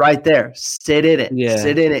 Stay right there. Sit in it. Yeah.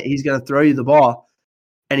 Sit in it. He's going to throw you the ball.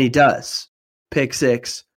 And he does. Pick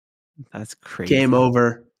six. That's crazy. Game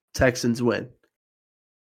over. Texans win.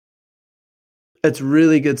 It's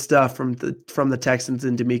really good stuff from the Texans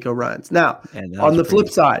and D'Amico Ryans. Now, on the flip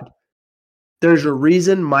side, there's a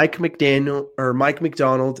reason Mike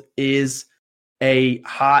McDonald is a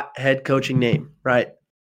hot head coaching name, right?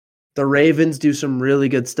 The Ravens do some really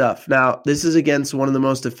good stuff. Now, this is against one of the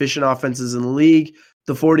most efficient offenses in the league,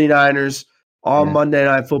 the 49ers, on Monday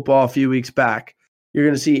Night Football a few weeks back. You're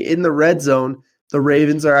going to see in the red zone, the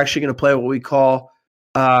Ravens are actually going to play what we call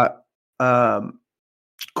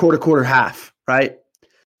quarter, half, right?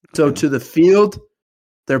 So to the field,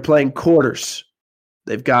 they're playing quarters.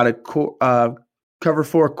 They've got a cover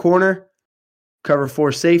 4 corner, cover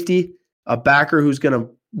 4 safety, a backer who's going to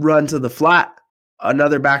run to the flat,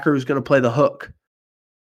 another backer who's going to play the hook.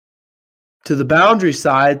 To the boundary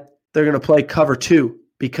side, they're going to play cover 2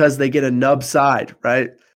 because they get a nub side,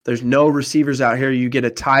 right? There's no receivers out here. You get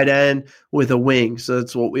a tight end with a wing. So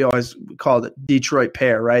that's what we always call the Detroit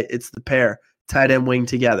pair, right? It's the pair, tight end wing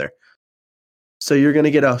together. So you're going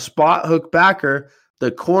to get a spot hook backer.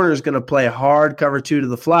 The corner is going to play hard cover 2 to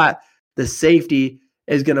the flat. The safety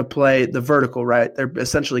is going to play the vertical, right? They're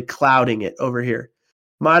essentially clouding it over here.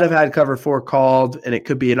 Might have had cover 4 called, and it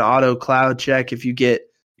could be an auto cloud check if you get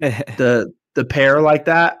the pair like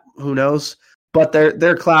that. Who knows? But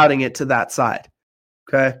they're clouding it to that side.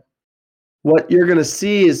 Okay. What you're going to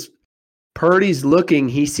see is Purdy's looking.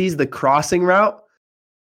 He sees the crossing route,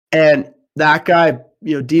 and that guy,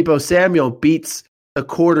 Deebo Samuel, beats the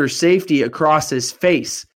quarter safety across his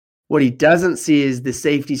face. What he doesn't see is the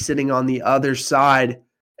safety sitting on the other side,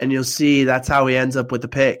 and you'll see that's how he ends up with the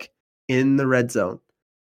pick in the red zone.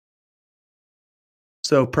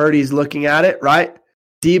 So Purdy's looking at it, right?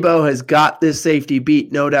 Deebo has got this safety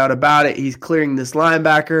beat, no doubt about it. He's clearing this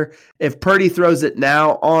linebacker. If Purdy throws it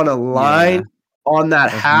now on a line, on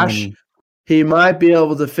that hash, he might be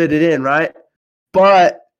able to fit it in, right?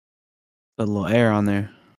 But a little air on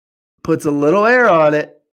there. Puts a little air on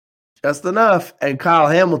it, just enough, and Kyle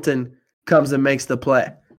Hamilton comes and makes the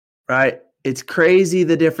play, right? It's crazy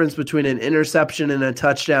the difference between an interception and a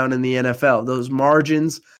touchdown in the NFL. Those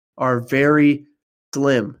margins are very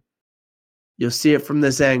slim. You'll see it from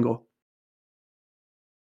this angle.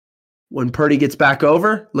 When Purdy gets back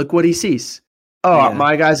over, look what he sees.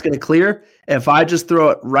 My guy's going to clear. If I just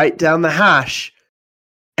throw it right down the hash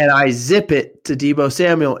and I zip it to Deebo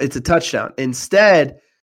Samuel, it's a touchdown. Instead,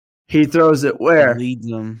 he throws it where? He leads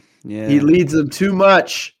them. Yeah. He leads them too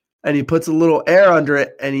much, and he puts a little air under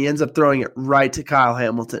it, and he ends up throwing it right to Kyle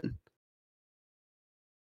Hamilton.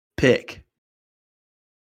 Pick.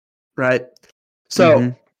 Right?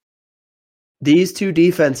 So, these two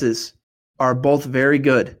defenses are both very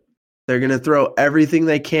good. They're going to throw everything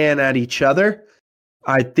they can at each other.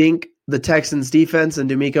 I think the Texans defense and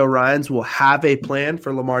DeMeco Ryans will have a plan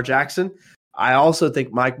for Lamar Jackson. I also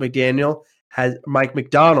think Mike McDonald,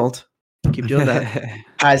 keep doing that,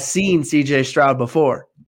 has seen CJ Stroud before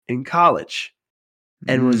in college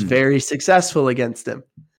and was very successful against him.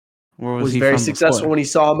 Was very successful when he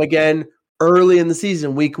saw him again early in the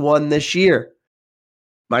season, week 1 this year.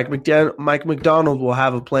 Mike McDonald will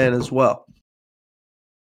have a plan as well.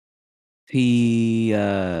 He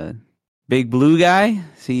big blue guy?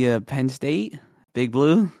 Is he Penn State? Big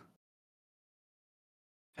blue?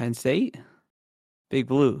 Penn State? Big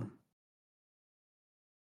blue.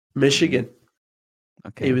 Michigan.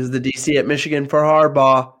 Okay. He was the DC at Michigan for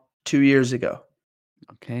Harbaugh 2 years ago.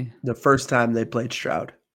 Okay. The first time they played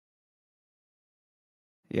Stroud.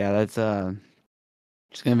 Yeah, that's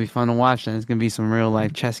it's gonna be fun to watch, and it's gonna be some real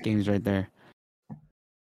life chess games right there.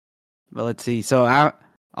 But let's see. So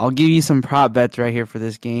I'll give you some prop bets right here for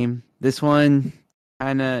this game. This one,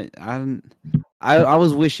 I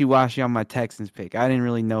was wishy-washy on my Texans pick. I didn't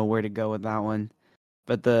really know where to go with that one.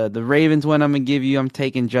 But the Ravens one I'm gonna give you, I'm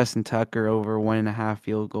taking Justin Tucker over 1.5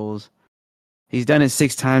 field goals. He's done it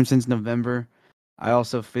 6 times since November. I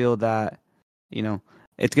also feel that,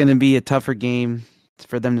 it's gonna be a tougher game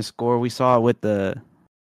for them to score. We saw it with the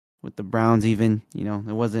Browns even.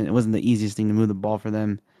 It wasn't the easiest thing to move the ball for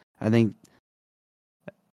them. I think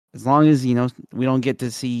as long as, we don't get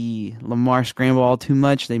to see Lamar scramble all too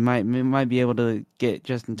much, they might be able to get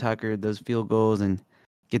Justin Tucker those field goals and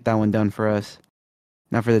get that one done for us.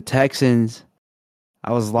 Now for the Texans,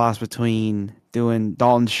 I was lost between doing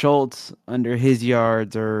Dalton Schultz under his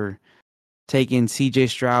yards or taking CJ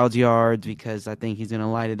Stroud's yards because I think he's going to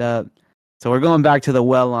light it up. So we're going back to the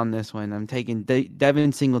well on this one. I'm taking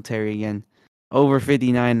Devin Singletary again, over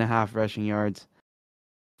 59.5 rushing yards.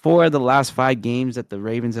 4 of the last 5 games that the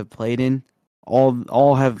Ravens have played in,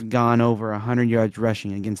 all have gone over 100 yards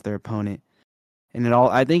rushing against their opponent. And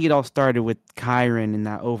I think it all started with Kyron in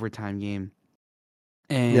that overtime game.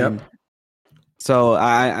 And so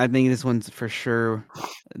I think this one's for sure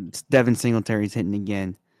Devin Singletary's hitting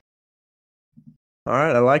again. All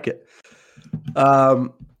right, I like it.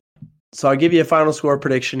 So I'll give you a final score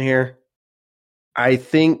prediction here. I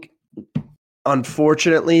think,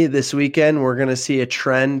 unfortunately, this weekend we're going to see a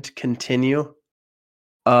trend continue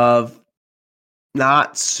of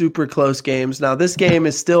not super close games. Now, this game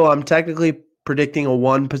is still, I'm technically predicting a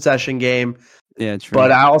 1-possession game. Yeah, true.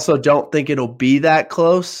 But I also don't think it'll be that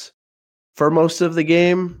close for most of the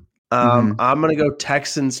game. I'm going to go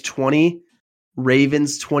Texans 20,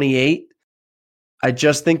 Ravens 28. I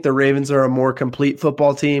just think the Ravens are a more complete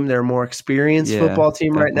football team. They're a more experienced football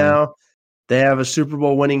team right now. They have a Super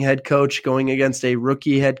Bowl winning head coach going against a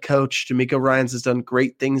rookie head coach. DeMeco Ryans has done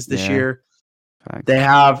great things this year. Fact. They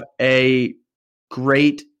have a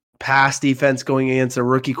great pass defense going against a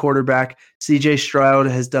rookie quarterback. CJ Stroud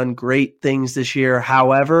has done great things this year.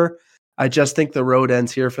 However, I just think the road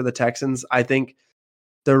ends here for the Texans. I think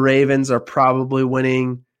the Ravens are probably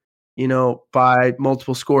winning, by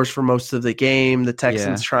multiple scores for most of the game. The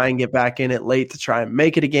Texans try and get back in it late to try and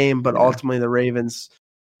make it a game, but ultimately the Ravens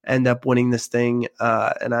end up winning this thing.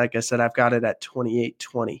 And like I said, I've got it at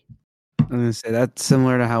 28-20. I'm gonna say that's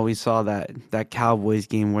similar to how we saw that Cowboys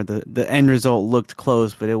game where the end result looked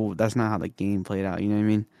close, but that's not how the game played out. You know what I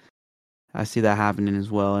mean? I see that happening as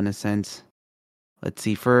well in a sense. Let's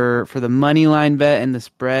see, for the money line bet and the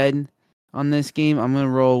spread on this game, I'm gonna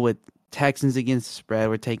roll with Texans against the spread.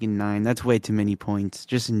 We're taking 9. That's way too many points,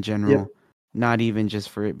 just in general. Not even just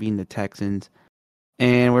for it being the Texans.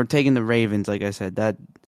 And we're taking the Ravens. Like I said, that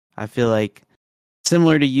I feel like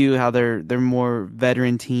similar to you, how they're more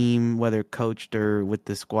veteran team, whether coached or with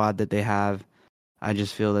the squad that they have. I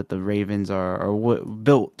just feel that the Ravens are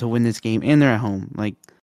built to win this game, and they're at home. Like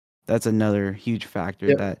that's another huge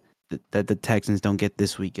factor that the Texans don't get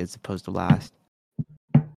this week as opposed to last.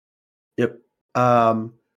 Yep.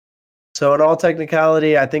 So in all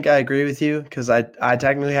technicality, I think I agree with you because I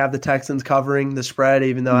technically have the Texans covering the spread,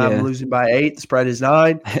 even though I'm losing by 8. The spread is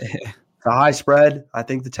 9. It's a high spread. I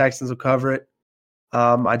think the Texans will cover it.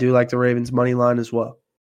 I do like the Ravens money line as well.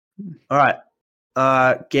 All right.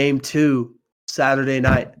 Game 2, Saturday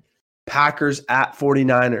night. Packers at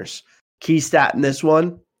 49ers. Key stat in this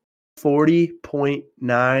one,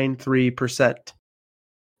 40.93%.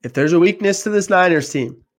 If there's a weakness to this Niners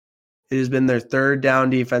team, it has been their third down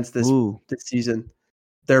defense this season.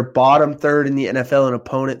 They're bottom third in the NFL in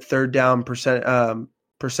opponent third down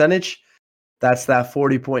percentage. That's that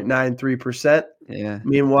 40.93%. Yeah.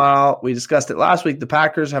 Meanwhile, we discussed it last week. The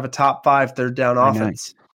Packers have a top 5 third down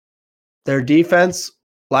offense. Nice. Their defense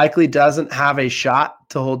likely doesn't have a shot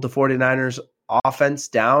to hold the 49ers offense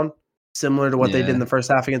down, similar to what they did in the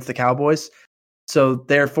first half against the Cowboys. So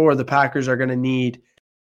therefore, the Packers are going to need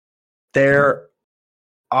their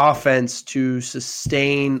offense to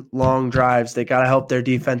sustain long drives. They got to help their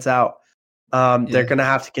defense out. They're going to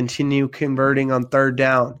have to continue converting on third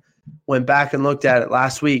down. Went back and looked at it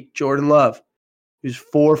last week. Jordan Love, who's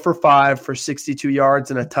 4 for 5 for 62 yards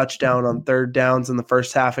and a touchdown on third downs in the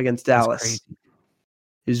first half against Dallas.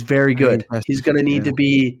 He's very good. He's going to need to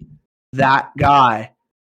be that guy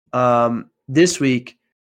this week,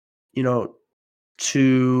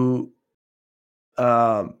 to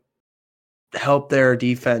help their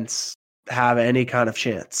defense have any kind of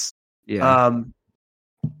chance. I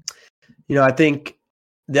think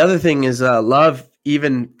the other thing is Love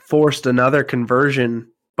even forced another conversion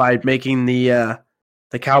by making the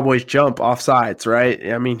Cowboys jump off sides,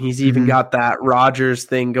 right? I mean, he's even got that Rodgers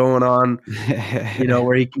thing going on,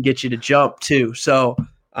 where he can get you to jump too. So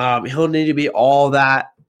he'll need to be all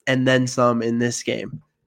that and then some in this game.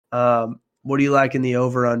 What do you like in the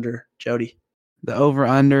over-under, Jody? The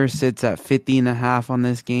over-under sits at 50.5 on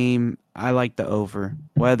this game. I like the over.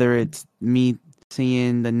 Whether it's me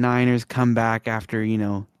seeing the Niners come back after,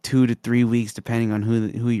 2 to 3 weeks, depending on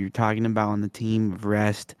who you're talking about on the team of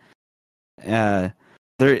rest. I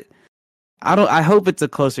hope it's a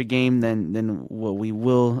closer game than what we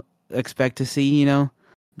will expect to see,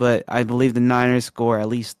 But I believe the Niners score at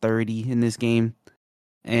least 30 in this game.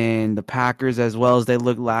 And the Packers, as well as they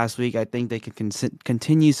looked last week, I think they can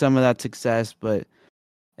continue some of that success, but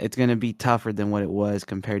it's going to be tougher than what it was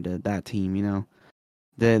compared to that team,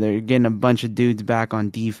 They're getting a bunch of dudes back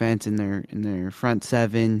on defense in their front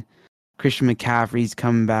seven. Christian McCaffrey's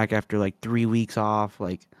coming back after like 3 weeks off.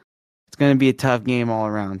 Like, it's going to be a tough game all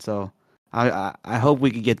around. So I hope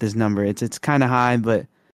we could get this number. It's kind of high, but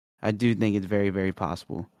I do think it's very, very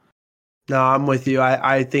possible. No, I'm with you.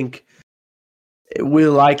 I think it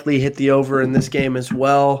will likely hit the over in this game as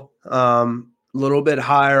well. A little bit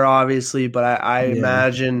higher, obviously, but I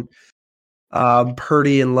imagine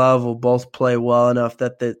Purdy and Love will both play well enough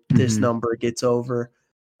that this number gets over.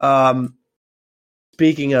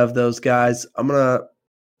 Speaking of those guys, I'm going to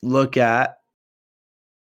look at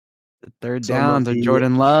the third downs of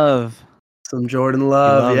Jordan Love. Some Jordan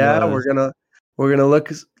Love, We're gonna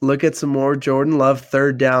look at some more Jordan Love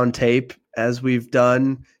third down tape as we've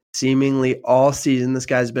done seemingly all season. This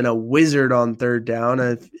guy's been a wizard on third down.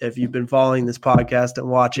 If you've been following this podcast and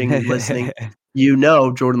watching and listening,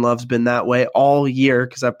 Jordan Love's been that way all year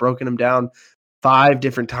because I've broken him down 5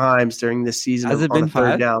 different times during this season. Has it been 5?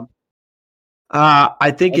 Third down?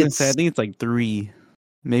 I think it's like 3,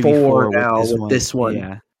 maybe 4 now with this one.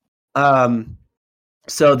 Yeah.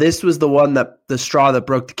 So this was the straw that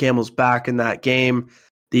broke the camel's back in that game.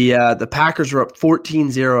 The Packers were up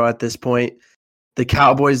 14-0 at this point. the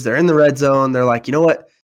Cowboys, they're in the red zone. They're like, you know what?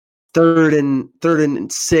 Third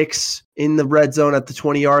and 6 in the red zone at the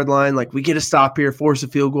 20-yard line. Like, we get a stop here, force a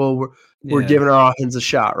field goal. We're giving our offense a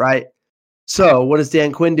shot, right? So what does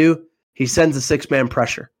Dan Quinn do? He sends a 6-man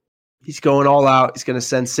pressure. He's going all out. He's going to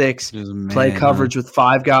send 6, play coverage with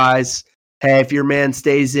 5 guys. Hey, if your man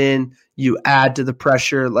stays in, you add to the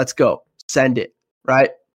pressure. Let's go. Send it, right?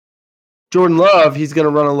 Jordan Love, he's going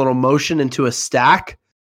to run a little motion into a stack,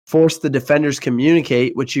 force the defenders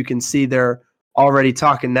communicate, which you can see they're already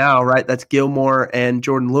talking now, right? That's Gilmore and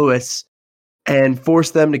Jordan Lewis, and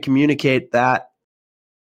force them to communicate that,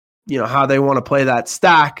 you know, how they want to play that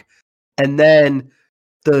stack. And then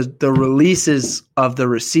the releases of the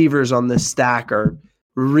receivers on this stack are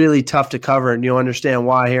really tough to cover, and you'll understand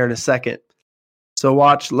why here in a second. So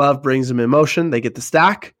watch, Love brings them in motion. They get the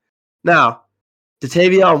stack. Now,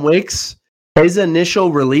 Datavion Wicks, his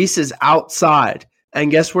initial release is outside.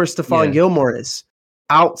 And guess where Stephon Gilmore is?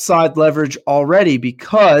 Outside leverage already,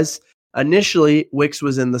 because initially Wicks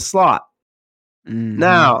was in the slot. Mm-hmm.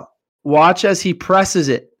 Now, watch as he presses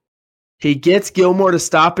it. He gets Gilmore to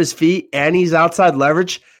stop his feet, and he's outside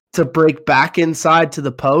leverage to break back inside to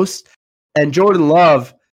the post. And Jordan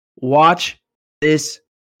Love, watch this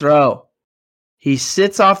throw. He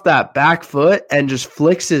sits off that back foot and just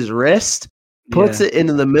flicks his wrist, puts it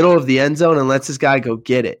into the middle of the end zone, and lets this guy go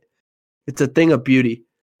get it. It's a thing of beauty.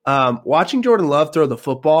 Watching Jordan Love throw the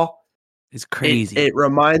football is crazy. It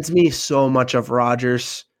reminds me so much of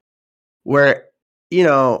Rodgers, where, you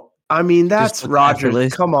know, I mean, that's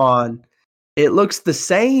Rodgers. Come on. It looks the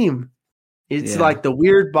same. It's like the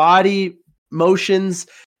weird body motions,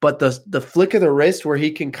 but the flick of the wrist where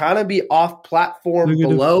he can kind of be off platform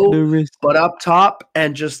below, but up top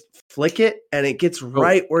and just flick it, and it gets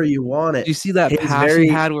right where you want it. You see that pass he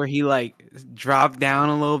had where he like dropped down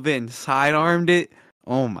a little bit and sidearmed it?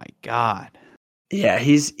 Oh my God. Yeah,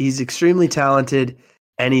 he's extremely talented,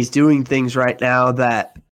 and he's doing things right now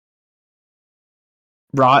that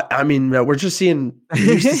we're just used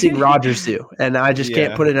to seeing Rodgers do, and I just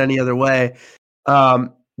can't put it any other way.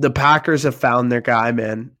 The Packers have found their guy,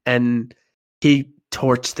 man, and he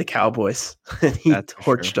torched the Cowboys. That's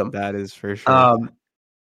torched them. That is for sure.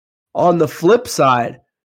 On the flip side,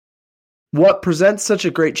 what presents such a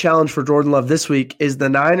great challenge for Jordan Love this week is the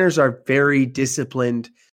Niners are very disciplined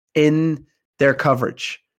in their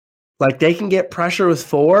coverage. Like, they can get pressure with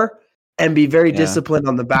 4 and be very disciplined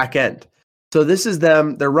on the back end. So this is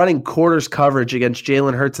them. They're running quarters coverage against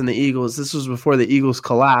Jalen Hurts and the Eagles. This was before the Eagles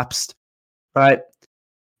collapsed, right?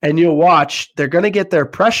 And you'll watch, they're going to get their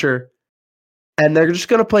pressure, and they're just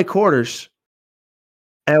going to play quarters.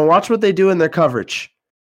 And watch what they do in their coverage.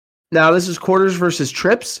 Now, this is quarters versus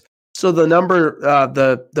trips. So the number,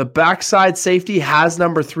 the backside safety has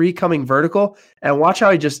number 3 coming vertical. And watch how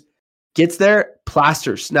he just gets there,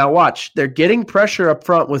 plasters. Now watch, they're getting pressure up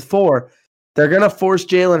front with 4. They're going to force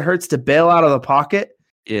Jalen Hurts to bail out of the pocket.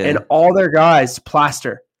 Yeah. And all their guys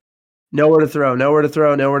plaster. Nowhere to throw, nowhere to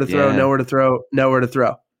throw, nowhere to throw, nowhere to throw, nowhere to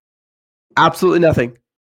throw. Absolutely nothing.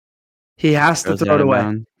 He has to throw it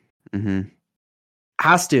away. Mm-hmm.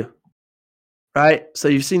 Has to. Right? So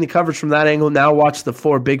you've seen the coverage from that angle. Now watch the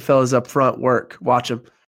 4 big fellas up front work. Watch them.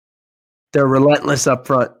 They're relentless up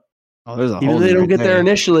front. Oh, there's a Even if they don't get there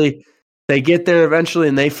initially, they get there eventually,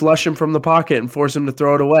 and they flush him from the pocket and force him to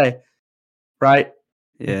throw it away. Right?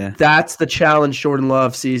 Yeah. That's the challenge Jordan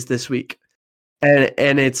Love sees this week.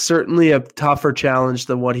 And it's certainly a tougher challenge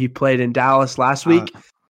than what he played in Dallas last week.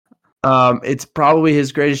 It's probably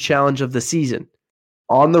his greatest challenge of the season.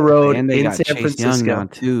 On the road in San Francisco. Young now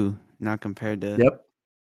too, not compared to. Yep.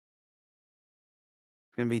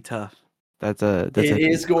 It's gonna be tough. It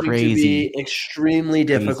is going to be extremely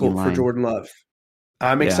difficult for Jordan Love.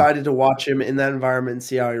 I'm excited to watch him in that environment and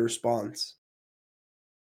see how he responds.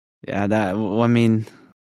 Yeah,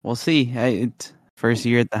 we'll see. It's first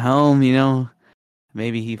year at the helm, you know.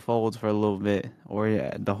 Maybe he folds for a little bit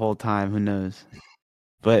or the whole time. Who knows?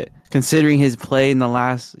 But considering his play in the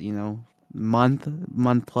last,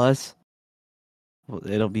 month plus,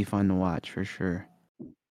 it'll be fun to watch for sure.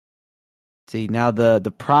 See, now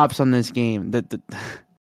the props on this game, the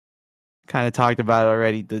kind of talked about it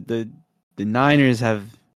already. The Niners have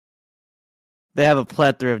a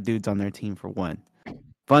plethora of dudes on their team for one.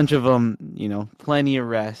 Bunch of them, plenty of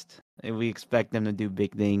rest. And we expect them to do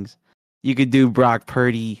big things. You could do Brock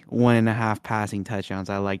Purdy 1.5 passing touchdowns.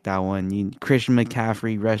 I like that one. Christian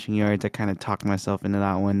McCaffrey rushing yards. I kind of talked myself into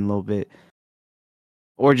that one a little bit.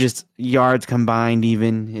 Or just yards combined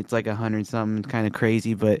even. It's like 100-something. Kind of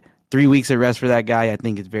crazy. But 3 weeks of rest for that guy, I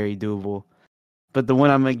think it's very doable. But the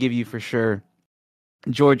one I'm going to give you for sure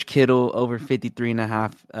George Kittle over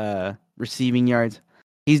 53.5 receiving yards.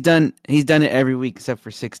 He's done it every week except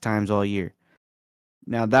for 6 times all year.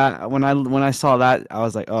 Now that when I saw that, I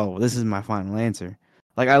was like, oh, this is my final answer.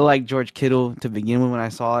 Like I like George Kittle to begin with when I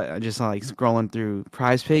saw it. I just saw like scrolling through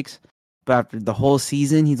Prize Picks, but after the whole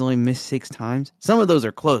season, he's only missed 6 times. Some of those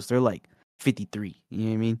are close. They're like 53. You know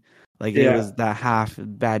what I mean? Like it was that half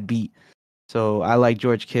bad beat. So I like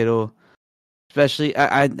George Kittle, especially.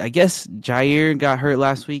 I guess Jair got hurt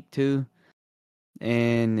last week too,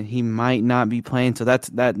 and he might not be playing. So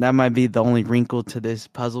that might be the only wrinkle to this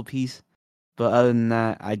puzzle piece. But other than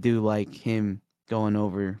that, I do like him going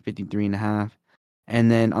over 53.5.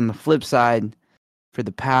 And then on the flip side, for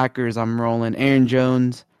the Packers, I'm rolling Aaron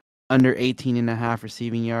Jones under 18.5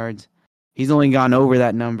 receiving yards. He's only gone over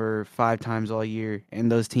that number 5 times all year.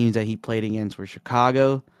 And those teams that he played against were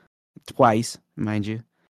Chicago, twice, mind you,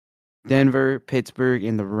 Denver, Pittsburgh,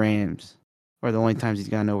 and the Rams are the only times he's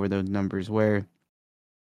gone over those numbers, where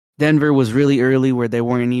Denver was really early where they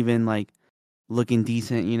weren't even like looking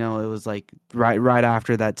decent. You know, it was like right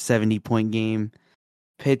after that 70-point game.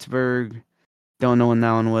 Pittsburgh, don't know when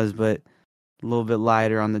that one was, but a little bit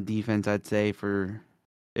lighter on the defense, I'd say, for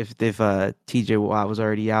if TJ Watt was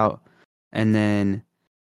already out. And then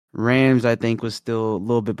Rams, I think, was still a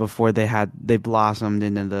little bit before they blossomed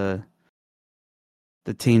into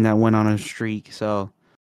the team that went on a streak. So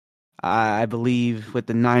I believe with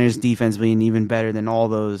the Niners defense being even better than all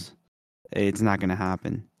those, it's not going to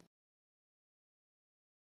happen.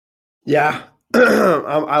 Yeah,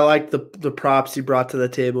 I like the props you brought to the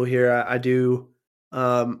table here. I do.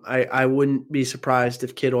 I wouldn't be surprised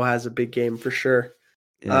if Kittle has a big game for sure.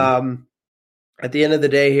 Yeah. At the end of the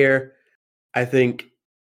day here, I think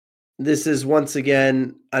this is once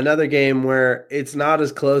again another game where it's not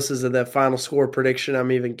as close as the final score prediction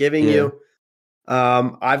I'm even giving you.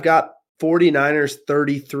 I've got 49ers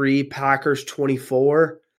 33, Packers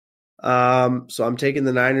 24. So I'm taking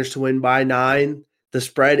the Niners to win by 9. The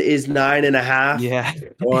spread is 9.5. Yeah.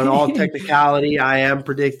 So on all technicality, I am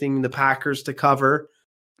predicting the Packers to cover,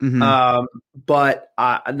 but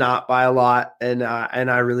not by a lot. And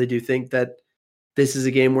I really do think that this is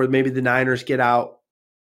a game where maybe the Niners get out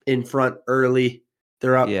in front early.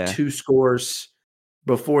 They're up 2 scores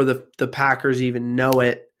before the Packers even know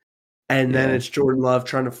it. And then it's Jordan Love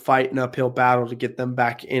trying to fight an uphill battle to get them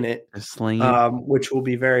back in it, which will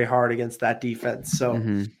be very hard against that defense. So,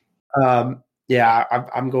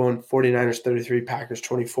 I'm going 49ers 33, Packers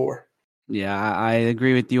 24. Yeah, I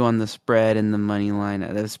agree with you on the spread and the money line.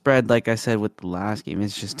 The spread, like I said with the last game,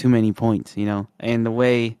 it's just too many points, you know. And the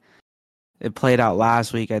way it played out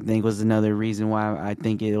last week, I think, was another reason why I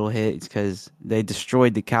think it'll hit. It's because they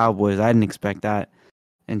destroyed the Cowboys. I didn't expect that.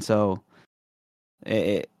 And so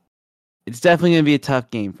it's definitely going to be a tough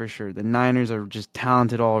game for sure. The Niners are just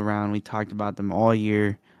talented all around. We talked about them all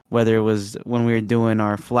year, whether it was when we were doing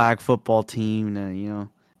our flag football team,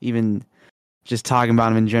 even just talking about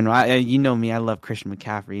them in general. You know me, I love Christian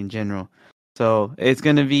McCaffrey in general. So it's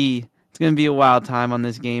gonna be a wild time on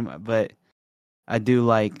this game, but I do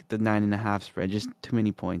like the 9.5 spread. Just too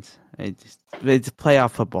many points. It's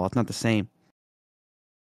playoff football. It's not the same.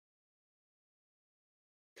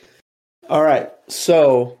 All right,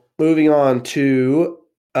 so moving on to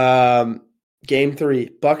Game 3,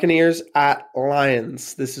 Buccaneers at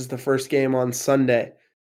Lions. This is the first game on Sunday.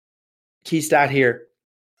 Key stat here,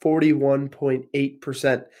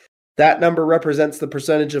 41.8%. That number represents the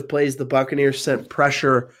percentage of plays the Buccaneers sent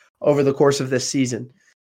pressure over the course of this season.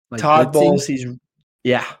 Like Todd blitzing?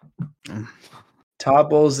 Bowles, Todd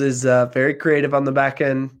Bowles is very creative on the back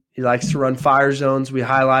end. He likes to run fire zones. We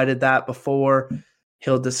highlighted that before.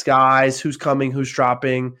 He'll disguise who's coming, who's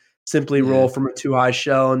dropping, simply roll from a too high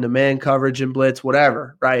shell into man coverage and blitz,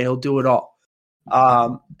 whatever, right? He'll do it all.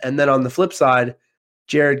 And then on the flip side,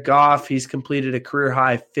 Jared Goff, he's completed a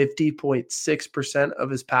career-high 50.6% of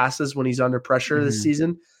his passes when he's under pressure this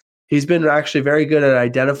season. He's been actually very good at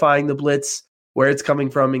identifying the blitz, where it's coming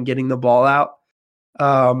from, and getting the ball out.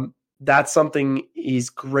 That's something he's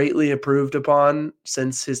greatly improved upon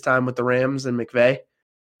since his time with the Rams and McVay.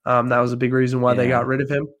 That was a big reason why they got rid of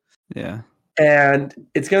him. Yeah. And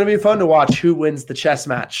it's going to be fun to watch who wins the chess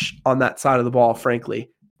match on that side of the ball,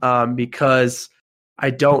 frankly, because I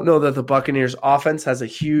don't know that the Buccaneers offense has a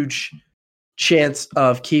huge chance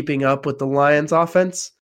of keeping up with the Lions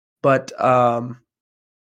offense. But, I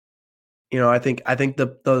think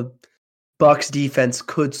the Bucs defense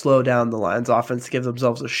could slow down the Lions offense to give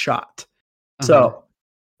themselves a shot. So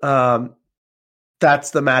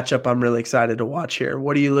that's the matchup I'm really excited to watch here.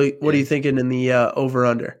 What are you thinking in the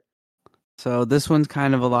over-under? So this one's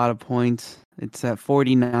kind of a lot of points. It's at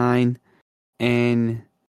 49, And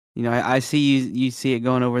I see you see it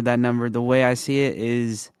going over that number. The way I see it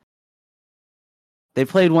is they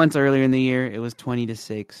played once earlier in the year. It was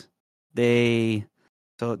 20-6.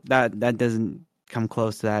 So that doesn't come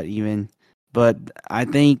close to that even. But I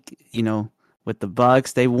think, with the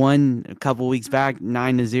Bucks, they won a couple weeks back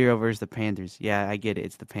 9-0 versus the Panthers. Yeah, I get it.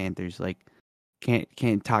 It's the Panthers. Like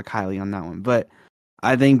can't talk highly on that one. But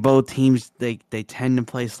I think both teams they tend to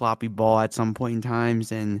play sloppy ball at some point in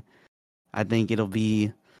times, and I think it'll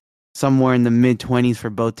be somewhere in the mid-20s for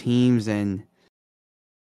both teams, and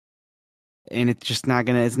it's just not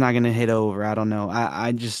gonna hit over. I don't know.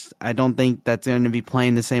 I don't think that's gonna be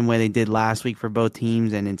playing the same way they did last week for both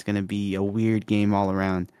teams, and it's gonna be a weird game all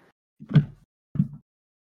around.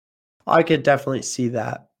 I could definitely see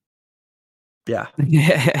that. Yeah.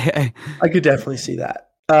 I could definitely see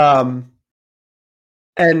that.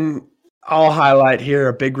 And I'll highlight here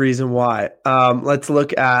a big reason why. Let's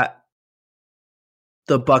look at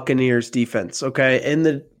the Buccaneers defense. Okay. In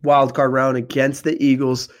the wildcard round against the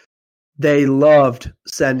Eagles, they loved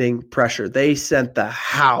sending pressure. They sent the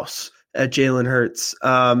house at Jalen Hurts.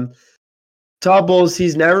 Todd Bowles,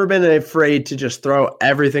 he's never been afraid to just throw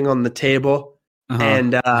everything on the table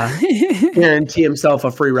and guarantee himself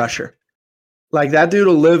a free rusher. Like, that dude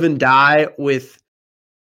will live and die with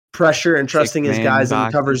pressure and trusting his guys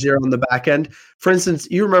in cover zero on the back end. For instance,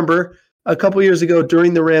 you remember a couple years ago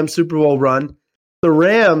during the Rams Super Bowl run, the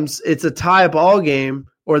Rams, it's a tie ball game,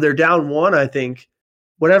 or they're down one, I think,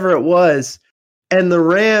 whatever it was. And the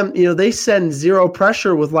Rams, they send zero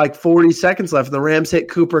pressure with like 40 seconds left. And the Rams hit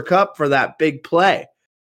Cooper Kupp for that big play,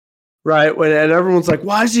 right? And everyone's like,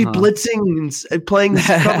 why is he blitzing and playing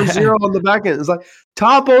cover zero on the back end? It's like,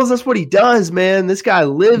 Todd Bowles, that's what he does, man. This guy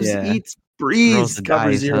lives, eats, breathes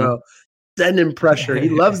cover zero, sending pressure. He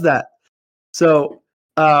loves that. So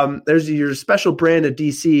there's your special brand of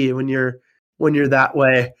DC when you're that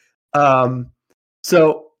way.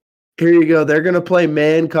 So here you go. They're going to play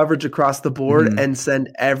man coverage across the board and send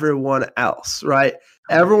everyone else, right?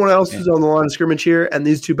 Everyone else who's on the line of scrimmage here, and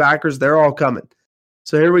these two backers, they're all coming.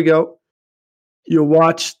 So here we go. You'll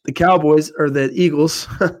watch the Cowboys or the Eagles.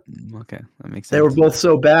 Okay, that makes sense. They were both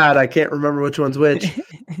so bad, I can't remember which one's which.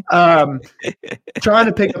 Trying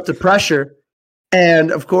to pick up the pressure.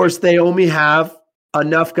 And, of course, they only have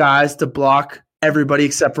enough guys to block everybody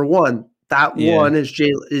except for one. That one is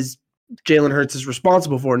Jalen Hurts is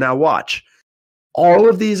responsible for. Now watch. All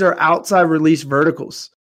of these are outside release verticals.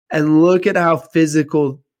 And look at how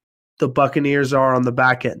physical the Buccaneers are on the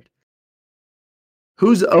back end.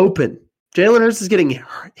 Who's open? Jalen Hurts is getting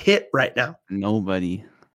hit right now. Nobody.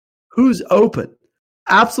 Who's open?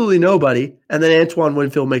 Absolutely nobody. And then Antoine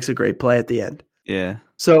Winfield makes a great play at the end. Yeah.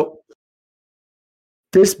 So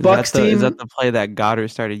this Bucs team. Is that the play that Goddard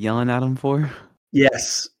started yelling at him for?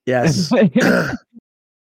 Yes.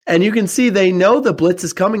 And you can see they know the blitz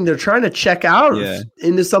is coming. They're trying to check out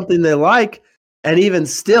into something they like. And even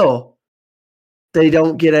still, they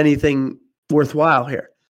don't get anything worthwhile here.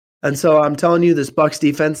 And so I'm telling you, this Bucs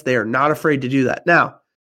defense, they are not afraid to do that. Now,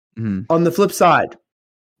 on the flip side,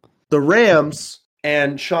 the Rams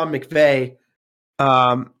and Sean McVay,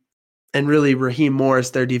 and really Raheem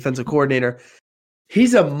Morris, their defensive coordinator,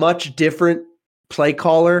 he's a much different play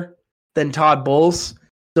caller than Todd Bowles.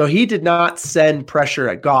 So he did not send pressure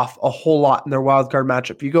at Goff a whole lot in their wildcard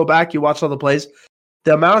matchup. You go back, you watch all the plays,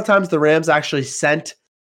 the amount of times the Rams actually sent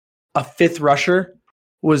a fifth rusher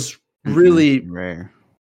was really rare.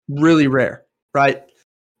 Really rare, right?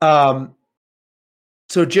 So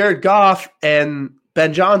Jared Goff and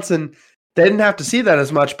Ben Johnson, they didn't have to see that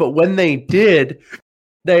as much, but when they did,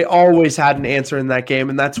 they always had an answer in that game,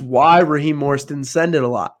 and that's why Raheem Morris didn't send it a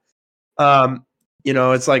lot.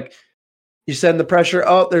 It's like you send the pressure,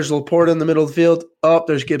 there's Laporta in the middle of the field,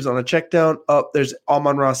 there's Gibbs on a check down, there's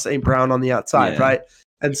Amon-Ra St. Brown on the outside, right?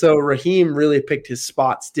 And so Raheem really picked his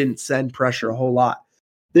spots, didn't send pressure a whole lot.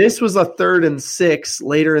 This was a 3rd and 6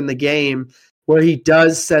 later in the game where he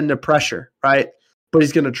does send a pressure, right? But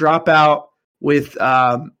he's going to drop out with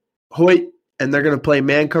Hoyt, and they're going to play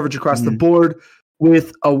man coverage across the board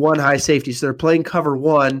with a 1 high safety. So they're playing cover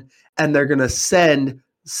 1, and they're going to send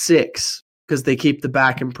 6 because they keep the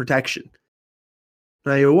back in protection.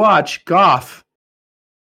 Now you watch, Goff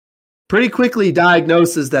pretty quickly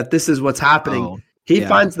diagnoses that this is what's happening. He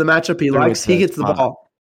finds the matchup he likes. He gets the ball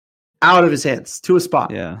out of his hands to a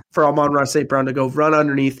spot for Amon-Ra St. Brown to go run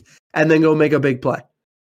underneath and then go make a big play.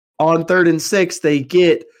 On 3rd and 6, they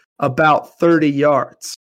get about 30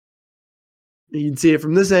 yards. You can see it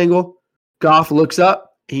from this angle. Goff looks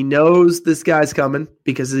up. He knows this guy's coming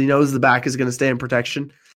because he knows the back is going to stay in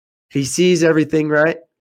protection. He sees everything, right?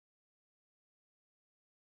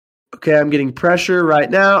 Okay, I'm getting pressure right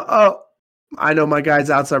now. Oh, I know my guy's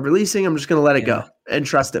outside releasing. I'm just going to let it go and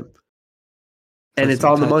trust him. And Put it's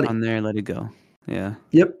some on the touch money. on there, let it go. Yeah.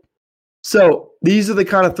 Yep. So these are the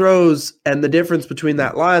kind of throws, and the difference between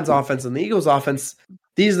that Lions offense and the Eagles offense,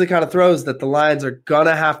 these are the kind of throws that the Lions are going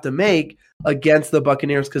to have to make against the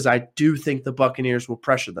Buccaneers, because I do think the Buccaneers will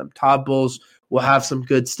pressure them. Todd Bowles will have some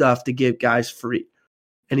good stuff to give guys free.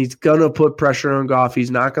 And he's going to put pressure on Goff.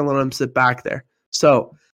 He's not going to let him sit back there.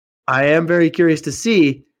 So I am very curious to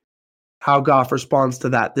see how Goff responds to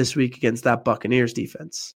that this week against that Buccaneers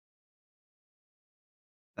defense.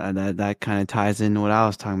 That kind of ties in what I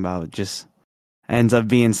was talking about. Just ends up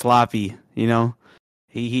being sloppy, you know.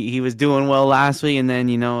 He was doing well last week, and then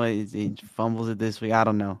he fumbles it this week. I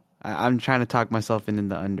don't know. I'm trying to talk myself into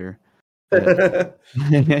the under. But,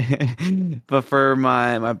 but for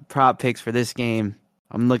my prop picks for this game,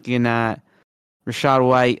 I'm looking at Rachaad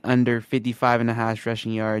White under 55.5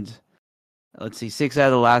 rushing yards. Let's see, 6 out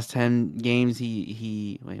of the last 10 games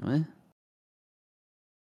he wait, what?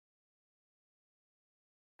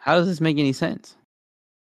 How does this make any sense?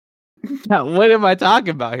 What am I talking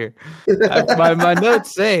about here? My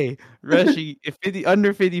notes say rushing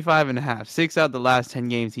under 55.5. 6 out of the last 10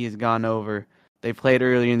 games he has gone over. They played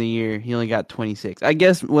earlier in the year. He only got 26. I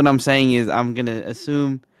guess what I'm saying is I'm going to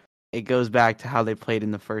assume it goes back to how they played in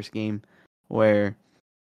the first game, where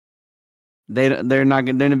they're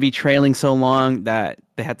going to be trailing so long that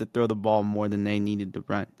they had to throw the ball more than they needed to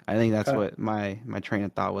run. I think that's what my train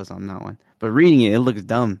of thought was on that one. But reading it looks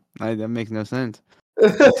dumb. That makes no sense.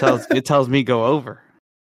 It tells me go over.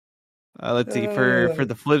 Let's see. For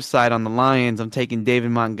the flip side on the Lions, I'm taking David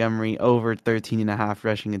Montgomery over 13.5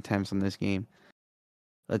 rushing attempts on this game.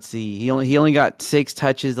 Let's see. He only got 6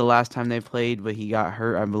 touches the last time they played, but he got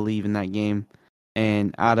hurt, I believe, in that game.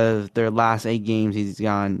 And out of their last 8 games, he's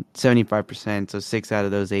gone 75%. So 6 out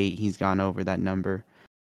of those 8, he's gone over that number.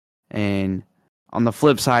 And on the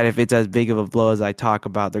flip side, if it's as big of a blow as I talk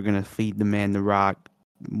about, they're going to feed the man the rock,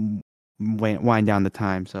 wind down the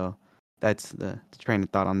time. So that's the train of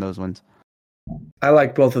thought on those ones. I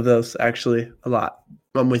like both of those actually a lot.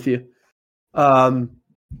 I'm with you.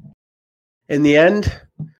 In the end,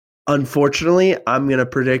 unfortunately, I'm going to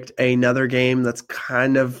predict another game that's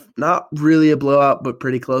kind of not really a blowout, but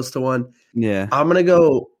pretty close to one. Yeah. I'm going to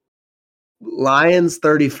go Lions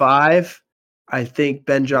 35. I think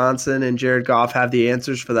Ben Johnson and Jared Goff have the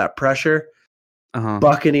answers for that pressure.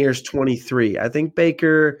 Buccaneers 23. I think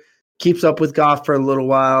Baker keeps up with Goff for a little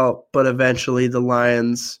while, but eventually the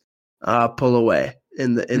Lions pull away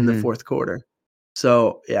in the fourth quarter.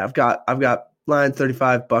 So yeah, I've got Lions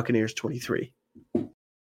 35, Buccaneers 23.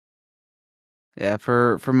 Yeah,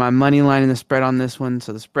 for my money line and the spread on this one,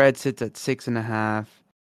 so the spread sits at 6.5.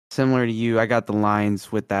 Similar to you, I got the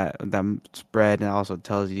Lions with that spread, and it also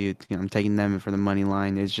tells you, I'm taking them for the money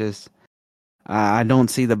line. It's just I don't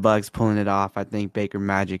see the Bucs pulling it off. I think Baker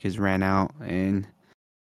Magic has ran out, and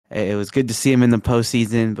it was good to see him in the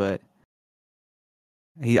postseason, but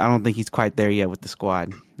I don't think he's quite there yet with the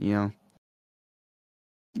squad. Yep.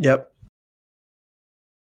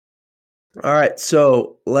 All right,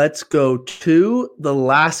 so let's go to the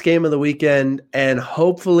last game of the weekend, and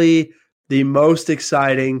hopefully the most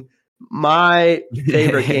exciting, my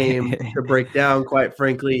favorite game to break down, quite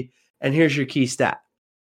frankly. And here's your key stat.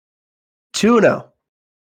 2-0.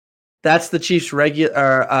 That's the Chiefs' record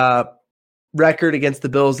against the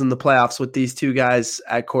Bills in the playoffs with these two guys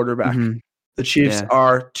at quarterback. The Chiefs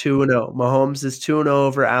are 2-0. Mahomes is 2-0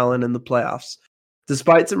 over Allen in the playoffs.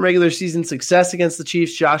 Despite some regular season success against the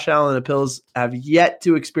Chiefs, Josh Allen and the Bills have yet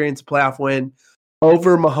to experience a playoff win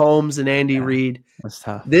over Mahomes and Andy Reid. That's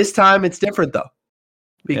tough. This time it's different, though,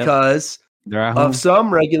 because of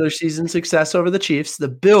some regular season success over the Chiefs. The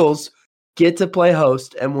Bills get to play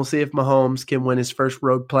host, and we'll see if Mahomes can win his first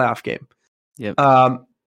road playoff game. Yep.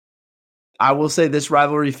 I will say this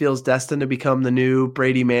rivalry feels destined to become the new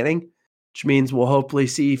Brady Manning, which means we'll hopefully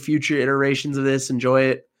see future iterations of this, enjoy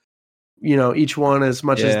it, each one as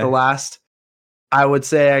much as the last. I would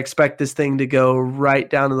say I expect this thing to go right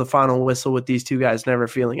down to the final whistle with these two guys never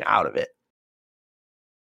feeling out of it.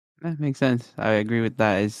 That makes sense. I agree with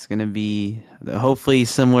that. It's going to be hopefully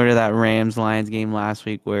similar to that Rams-Lions game last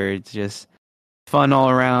week, where it's just fun all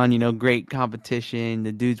around, great competition.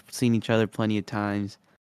 The dudes seen each other plenty of times.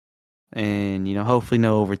 And, hopefully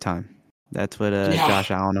no overtime. That's what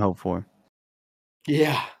Josh Allen hoped for.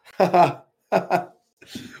 Yeah.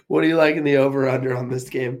 What do you like in the over-under on this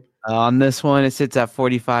game? On this one, it sits at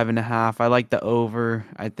 45.5. I like the over.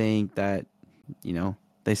 I think that,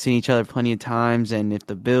 they've seen each other plenty of times, and if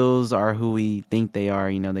the Bills are who we think they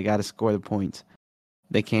are, they got to score the points.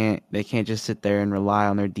 They can't just sit there and rely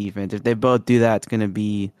on their defense. If they both do that, it's gonna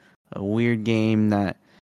be a weird game that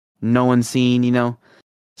no one's seen, you know.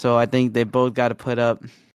 So I think they both got to put up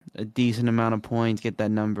a decent amount of points, get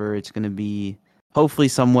that number. It's gonna be hopefully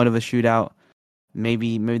somewhat of a shootout.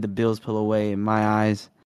 Maybe the Bills pull away in my eyes,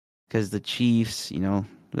 because the Chiefs, you know,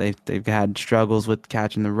 they've had struggles with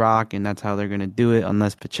catching the rock, and that's how they're gonna do it.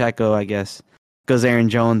 Unless Pacheco, I guess, goes Aaron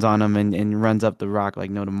Jones on them and runs up the rock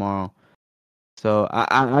like no tomorrow. So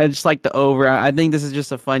I just like the over. I think this is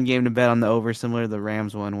just a fun game to bet on the over, similar to the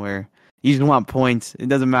Rams one, where you just want points. It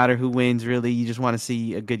doesn't matter who wins, really. You just want to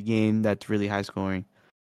see a good game that's really high scoring.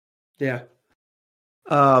 Yeah.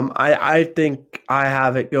 I think I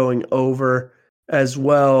have it going over as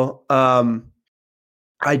well.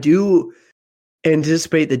 I do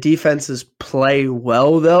anticipate the defenses play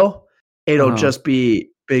well, though. It'll just be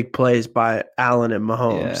big plays by Allen and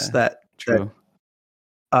Mahomes true.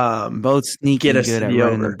 that both sneaky get us good to at the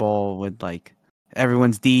running over. the ball with, like,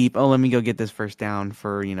 everyone's deep. Oh, let me go get this first down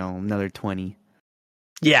for, you know, another 20.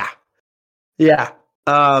 Yeah.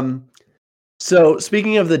 So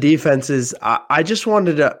speaking of the defenses, I just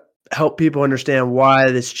wanted to help people understand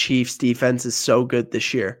why this Chiefs defense is so good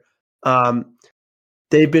this year.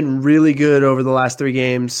 They've been really good over the last 3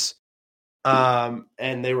 games. And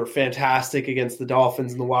they were fantastic against the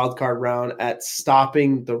Dolphins in the wildcard round at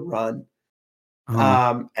stopping the run.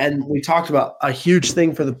 And we talked about a huge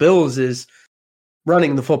thing for the Bills is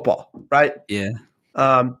running the football, right? Yeah.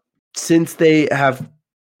 Since they have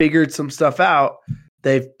figured some stuff out,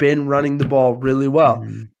 they've been running the ball really well.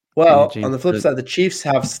 Mm-hmm. Well, Yeah, on the flip side, the Chiefs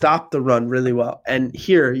have stopped the run really well. And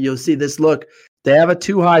here you'll see this look. They have a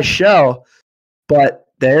too high shell, but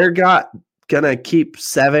they're going to keep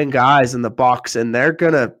 7 guys in the box, and they're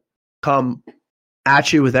going to come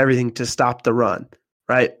at you with everything to stop the run,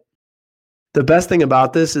 right? The best thing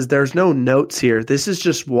about this is there's no notes here. This is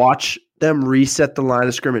just watch them reset the line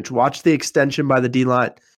of scrimmage. Watch the extension by the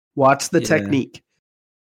D-line. Watch the technique.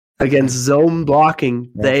 Against zone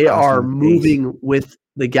blocking, they are moving with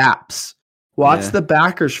the gaps. Watch the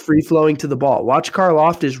backers free-flowing to the ball. Watch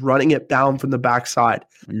Karlaftis running it down from the backside.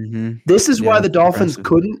 Mm-hmm. This is why the Dolphins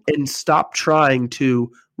couldn't and stopped trying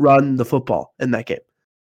to run the football in that game.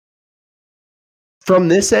 From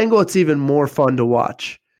this angle, it's even more fun to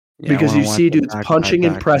watch because you see dudes punching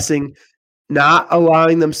and pressing, not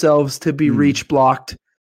allowing themselves to be reach blocked.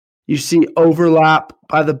 You see overlap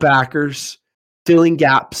by the backers, filling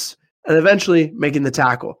gaps, and eventually making the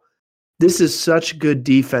tackle. This is such good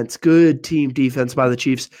defense, good team defense by the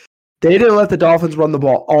Chiefs. They didn't let the Dolphins run the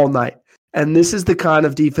ball all night. And this is the kind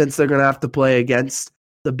of defense they're going to have to play against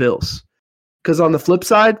the Bills. Because on the flip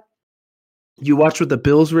side, you watch what the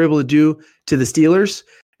Bills were able to do to the Steelers.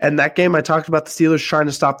 And that game, I talked about the Steelers trying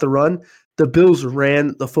to stop the run. The Bills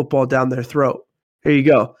ran the football down their throat. Here you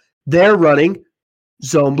go. They're running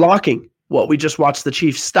zone blocking. What we just watched the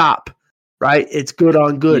Chiefs stop, right? It's good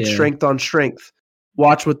on good, strength on strength.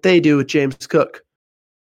 Watch what they do with James Cook.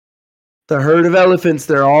 The herd of elephants,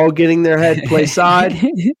 they're all getting their head play side,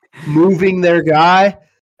 moving their guy.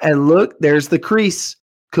 And look, there's the crease.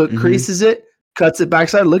 Cook creases it, cuts it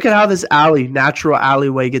backside. Look at how this natural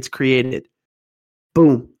alleyway gets created.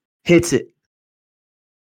 Boom. Hits it.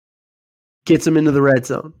 Gets him into the red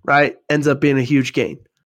zone, right? Ends up being a huge gain.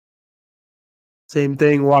 Same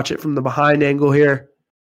thing. Watch it from the behind angle here.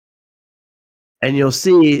 And you'll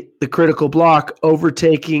see the critical block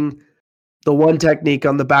overtaking the one technique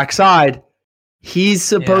on the backside. He's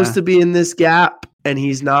supposed to be in this gap, and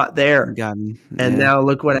he's not there. And now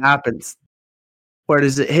look what happens. Where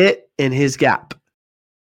does it hit? In his gap.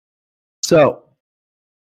 So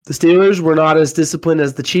the Steelers were not as disciplined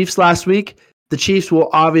as the Chiefs last week. The Chiefs will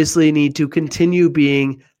obviously need to continue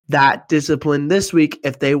being that disciplined this week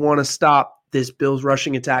if they want to stop this Bills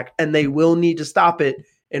rushing attack, and they will need to stop it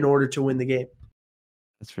in order to win the game.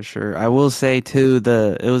 That's for sure. I will say too,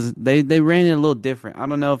 they ran it a little different. I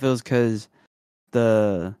don't know if it was because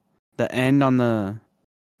the end on the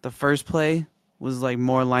first play was like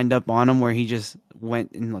more lined up on him, where he just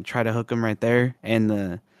went and tried to hook him right there, and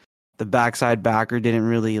the backside backer didn't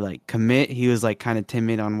really like commit. He was like kind of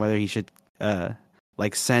timid on whether he should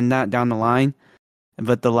like send that down the line.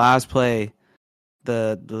 But the last play,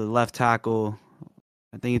 the left tackle,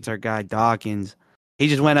 I think it's our guy Dawkins. He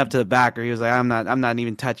just went up to the backer. He was like, I'm not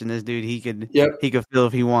even touching this dude. He could feel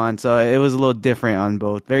if he wants. So it was a little different on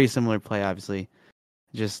both. Very similar play, obviously.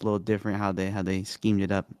 Just a little different how they schemed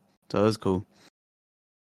it up. So it was cool.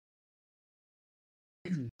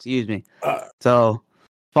 Excuse me. So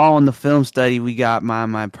following the film study, we got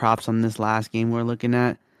my props on this last game we're looking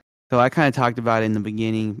at. So I kind of talked about it in the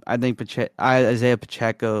beginning. I think Isaiah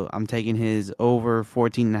Pacheco, I'm taking his over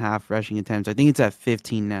 14.5 rushing attempts. I think it's at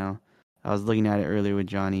 15 now. I was looking at it earlier with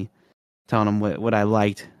Johnny, telling him what I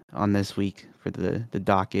liked on this week for the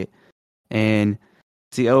docket. And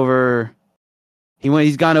see over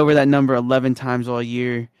he's gone over that number 11 times all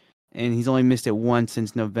year, and he's only missed it once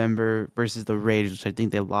since November versus the Raiders, which I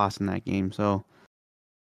think they lost in that game. So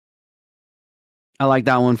I like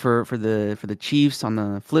that one for the Chiefs. On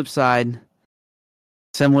the flip side,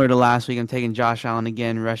 similar to last week, I'm taking Josh Allen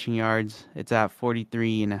again, rushing yards. It's at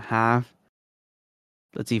 43.5.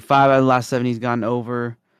 Let's see, 5 out of the last 7 he's gone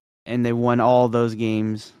over, and they won all those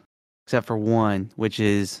games except for one, which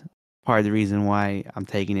is part of the reason why I'm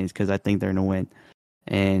taking it, is because I think they're going to win.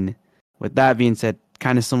 And with that being said,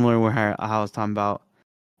 kind of similar to how I was talking about,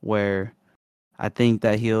 where I think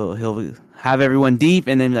that he'll have everyone deep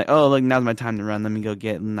and then be like, oh, look, now's my time to run. Let me go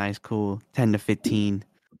get a nice, cool 10 to 15.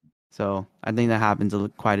 So I think that happens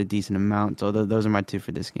quite a decent amount. So those are my 2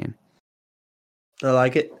 for this game. I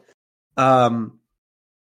like it.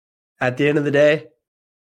 At the end of the day,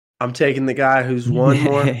 I'm taking the guy who's won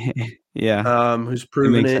more. Yeah. Who's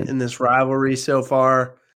proven it in this rivalry so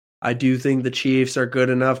far. I do think the Chiefs are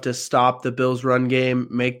good enough to stop the Bills' run game,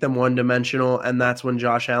 make them one-dimensional, and that's when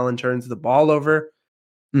Josh Allen turns the ball over.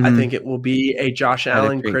 Mm-hmm. I think it will be a Josh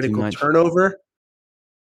Allen critical turnover.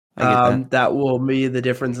 That will be the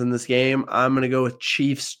difference in this game. I'm going to go with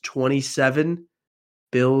Chiefs 27,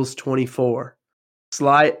 Bills 24.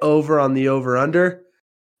 Slight over on the over-under,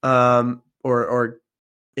 or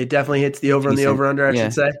it definitely hits the over on the over-under, I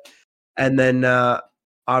should say. And then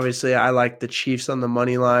obviously I like the Chiefs on the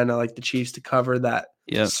money line. I like the Chiefs to cover that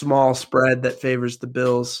small spread that favors the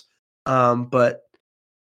Bills. But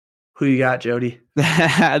who you got, Jody?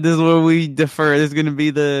 This is where we defer. This is going to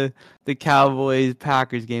be the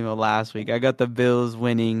Cowboys-Packers game of last week. I got the Bills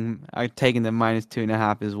winning. I've taken the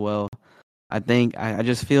 -2.5 as well. I think I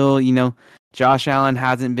just feel, Josh Allen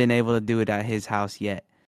hasn't been able to do it at his house yet.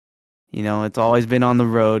 It's always been on the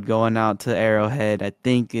road, going out to Arrowhead. I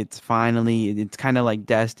think it's kind of like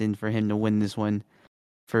destined for him to win this one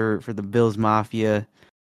for the Bills Mafia.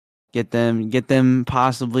 Get them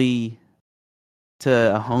possibly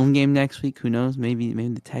to a home game next week. Who knows? Maybe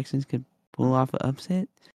the Texans could pull off an upset.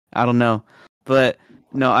 I don't know. But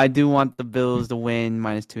no, I do want the Bills to win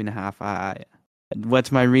 -2.5.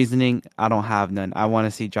 What's my reasoning? I don't have none. I want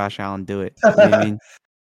to see Josh Allen do it. You know what I mean?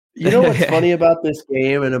 You know what's funny about this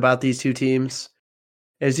game and about these two teams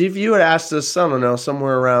is if you had asked us, I don't know,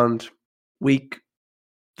 somewhere around week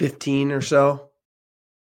 15 or so,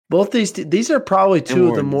 both these are probably two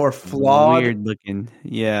of the more flawed, weird looking,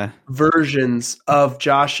 versions of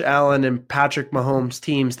Josh Allen and Patrick Mahomes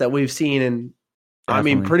teams that we've seen. And I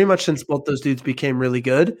mean, pretty much since both those dudes became really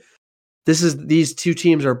good, these two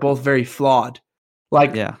teams are both very flawed.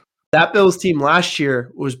 That Bills team last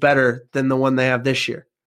year was better than the one they have this year.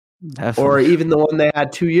 Definitely. Or even the one they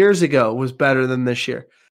had 2 years ago was better than this year.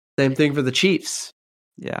 Same thing for the Chiefs.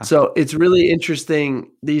 Yeah. So it's really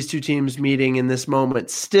interesting, these two teams meeting in this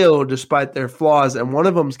moment still, despite their flaws. And one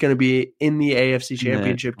of them is going to be in the AFC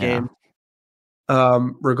Championship game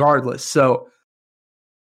regardless. So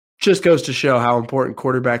just goes to show how important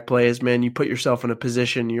quarterback play is, man. You put yourself in a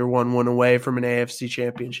position, you're 1 away from an AFC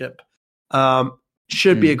Championship.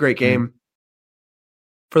 Should be a great game.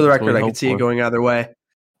 For the record, I could see it going either way.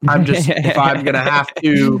 I'm just, if I'm going to have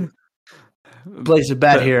to place a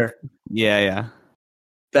bet here. Yeah.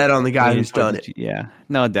 Bet on the guy who's done it. Yeah.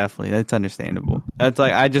 No, definitely. That's understandable. That's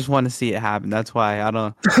I just want to see it happen. That's why I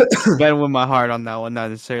don't bet with my heart on that one, not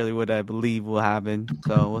necessarily what I believe will happen.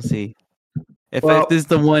 So we'll see. If this is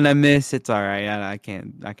the one I miss, it's all right. I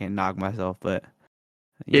can't knock myself, but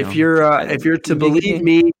if you're to believe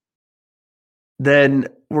me, then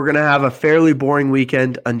we're going to have a fairly boring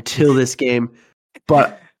weekend until this game.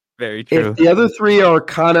 But very true. If the other 3 are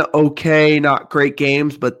kind of okay, not great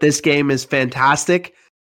games, but this game is fantastic,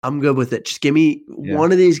 I'm good with it. Just give me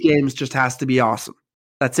one of these games, just has to be awesome.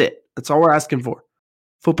 That's it. That's all we're asking for.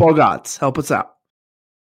 Football gods, help us out.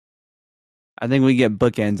 I think we get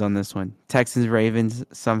bookends on this one. Texans, Ravens,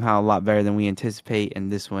 somehow a lot better than we anticipate,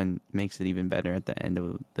 and this one makes it even better at the end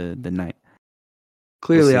of the night.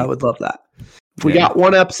 Clearly, I would love that. If we got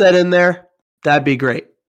one upset in there, that'd be great.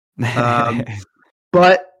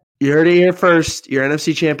 But you heard it here first. Your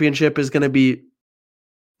NFC Championship is going to be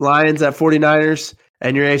Lions at 49ers,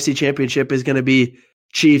 and your AFC Championship is going to be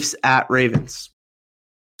Chiefs at Ravens.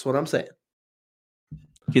 That's what I'm saying.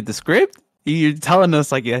 Get the script? You're telling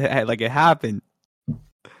us like it happened.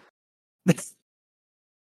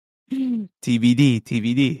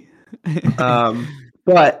 TBD.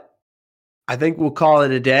 But I think we'll call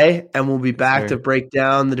it a day, and we'll be back to break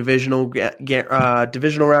down the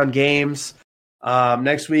divisional round games.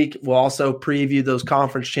 Next week, we'll also preview those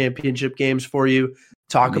conference championship games for you,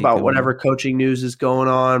 talk about whatever coaching news is going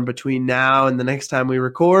on between now and the next time we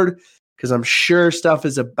record, because I'm sure stuff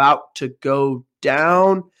is about to go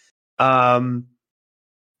down. But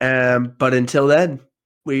until then,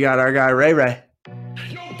 we got our guy Ray Ray.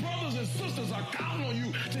 Your brothers and sisters are counting on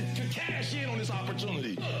you to cash in on this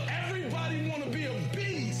opportunity. Everybody want to be a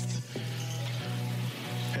beast.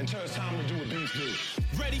 Until it's time to do what beasts do.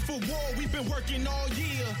 Ready for war, we've been working all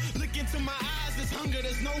year. Look into my eyes, there's hunger,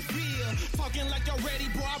 there's no fear. Talking like you're ready,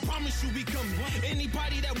 boy, I promise you we coming.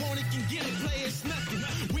 Anybody that want it can get it, play it's nothing.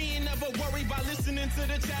 We ain't never worried about listening to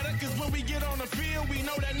the chatter, cause when we get on the field, we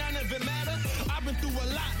know that none of it matter. I've been through a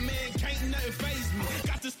lot, man, can't nothing faze me.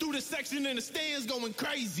 Got the student section in the stands going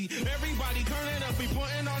crazy. Everybody turning up, we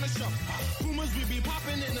putting on a show. Boomers, we be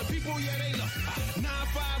popping, and the people, yeah, they love.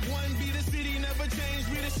 951, be the city, never change.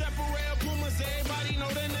 We the Chaparral Pumas, everybody know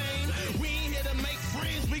the name. We ain't here to make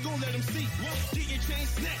friends, we gon' let them see. Get your chain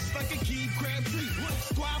snatched like a key crab tree.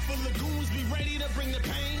 Squad for lagoons, be ready to bring the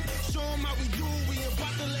pain. Show them how we do, we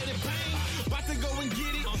about to let it bang. About to go and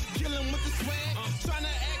get it, kill them with the swag.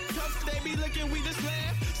 Tryna act tough, they be looking, we just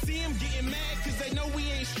laugh. See them getting mad, cause they know we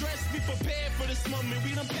ain't stressed. Be prepared for this moment,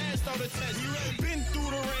 we done passed all the tests. Been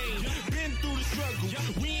through the rain, been through the struggle.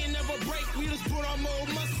 We ain't never break, we just put on more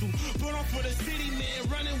muscle. Put on for the city, man,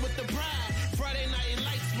 running with the pride. Friday night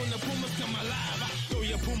lights when the Pumas come alive. Throw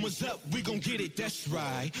your Pumas up, we gon' get it, that's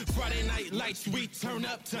right. Friday night lights, we turn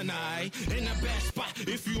up tonight. In the best spot,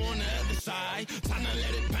 if you on the other side. Time to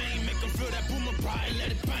let it bang, make them feel that Puma pride.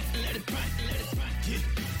 Let it bang, let it bang, let it bang, yeah.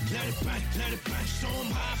 Let it bang, let it bang. Show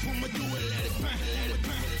them how Puma do it, let it bang,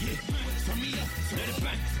 yeah. Turn me up, let it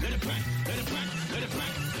bang, let it bang, let it bang, let it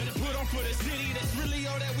bang. Let it put on for the city, that's really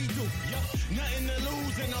all that we do. Yup, nothing to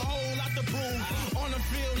lose and a whole lot to prove. On the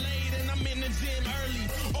field late and I'm in the gym early.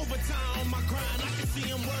 Overtime on my grind, I can see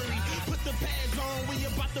him worried. Put the pads on, we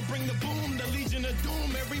about to bring the boom. The Legion of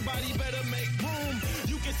Doom, everybody better make room.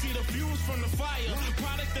 You can see the fuse from the fire.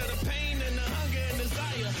 Product of the pain and the hunger and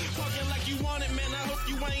desire. Talking like you want it, man, I hope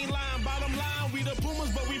you ain't lying. Bottom line, we the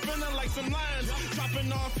Pumas, but we feeling like some lions.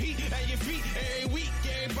 Dropping off heat at your feet every week.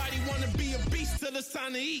 Everybody wanna be a beast till it's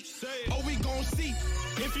time to eat. Oh, we gon' see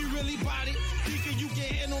if you really bought it. Thinking you can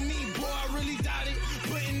handle me, boy, I really doubt it.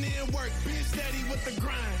 Putting in work, being steady with the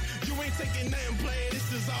grind. You ain't taking nothing, player,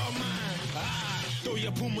 this is all mine. Throw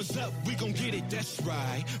your Pumas up, we gon' get it, that's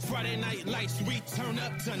right. Friday night lights, we turn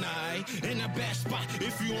up tonight. In the best spot,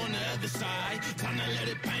 if you on the other side. Time to let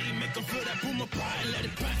it bang, make them feel that Puma pride. Let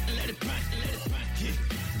it bang, let it bang, let it bang, yeah.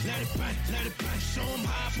 Let it bang, let it bang. Show them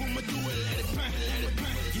how Puma do it, let it bang,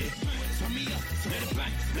 yeah. Turn me up, let it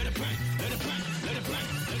bang, let it bang, let it bang, let it bang.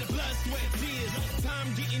 Let it blood, sweat, tears, time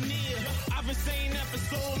getting near. I've been saying that for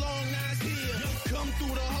so long, now it's here. Come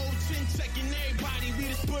through the whole chin, checking everybody. We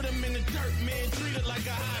just put them in the dirt, man, treat it like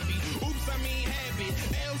a hobby. Oops, I mean habit,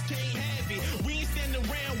 else can't have it. We ain't standing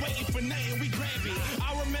around waiting for nothing, we grab it. I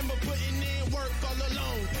remember putting in work all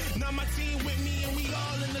alone. Now my team with me and we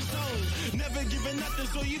all in the zone. Never giving nothing,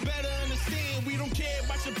 so you better understand. We don't care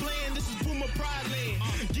about your plan, this is Puma Pride land.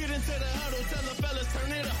 Get into the huddle, tell the fellas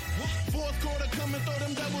turn it up. Fourth quarter, come and throw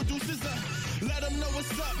them double deuces up. Let them know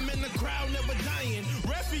what's up, man, the crowd never dying.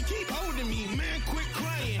 Referee keep holding me, man, quit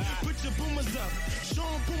crying. Put your Pumas up, show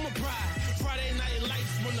them Puma Pride. Friday night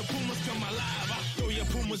lights when the Pumas come alive. Throw your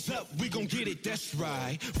Pumas up, we gon' get it, that's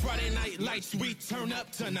right. Friday night lights, we turn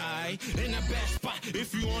up tonight. In the best spot,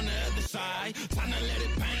 if you on the other side. Time to let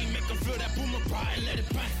it bang, make them feel that Puma pride. Let it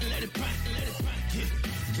bang, let it bang, let it bang, yeah.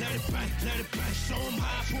 Let it bang, let it bang. Show them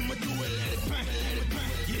how Puma do it, let it bang,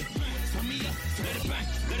 yeah. Turn me up, let it bang,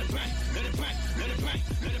 let it bang, let it bang, let it bang,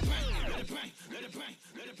 let it bang, let it bang, let it bang,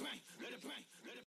 let it bang.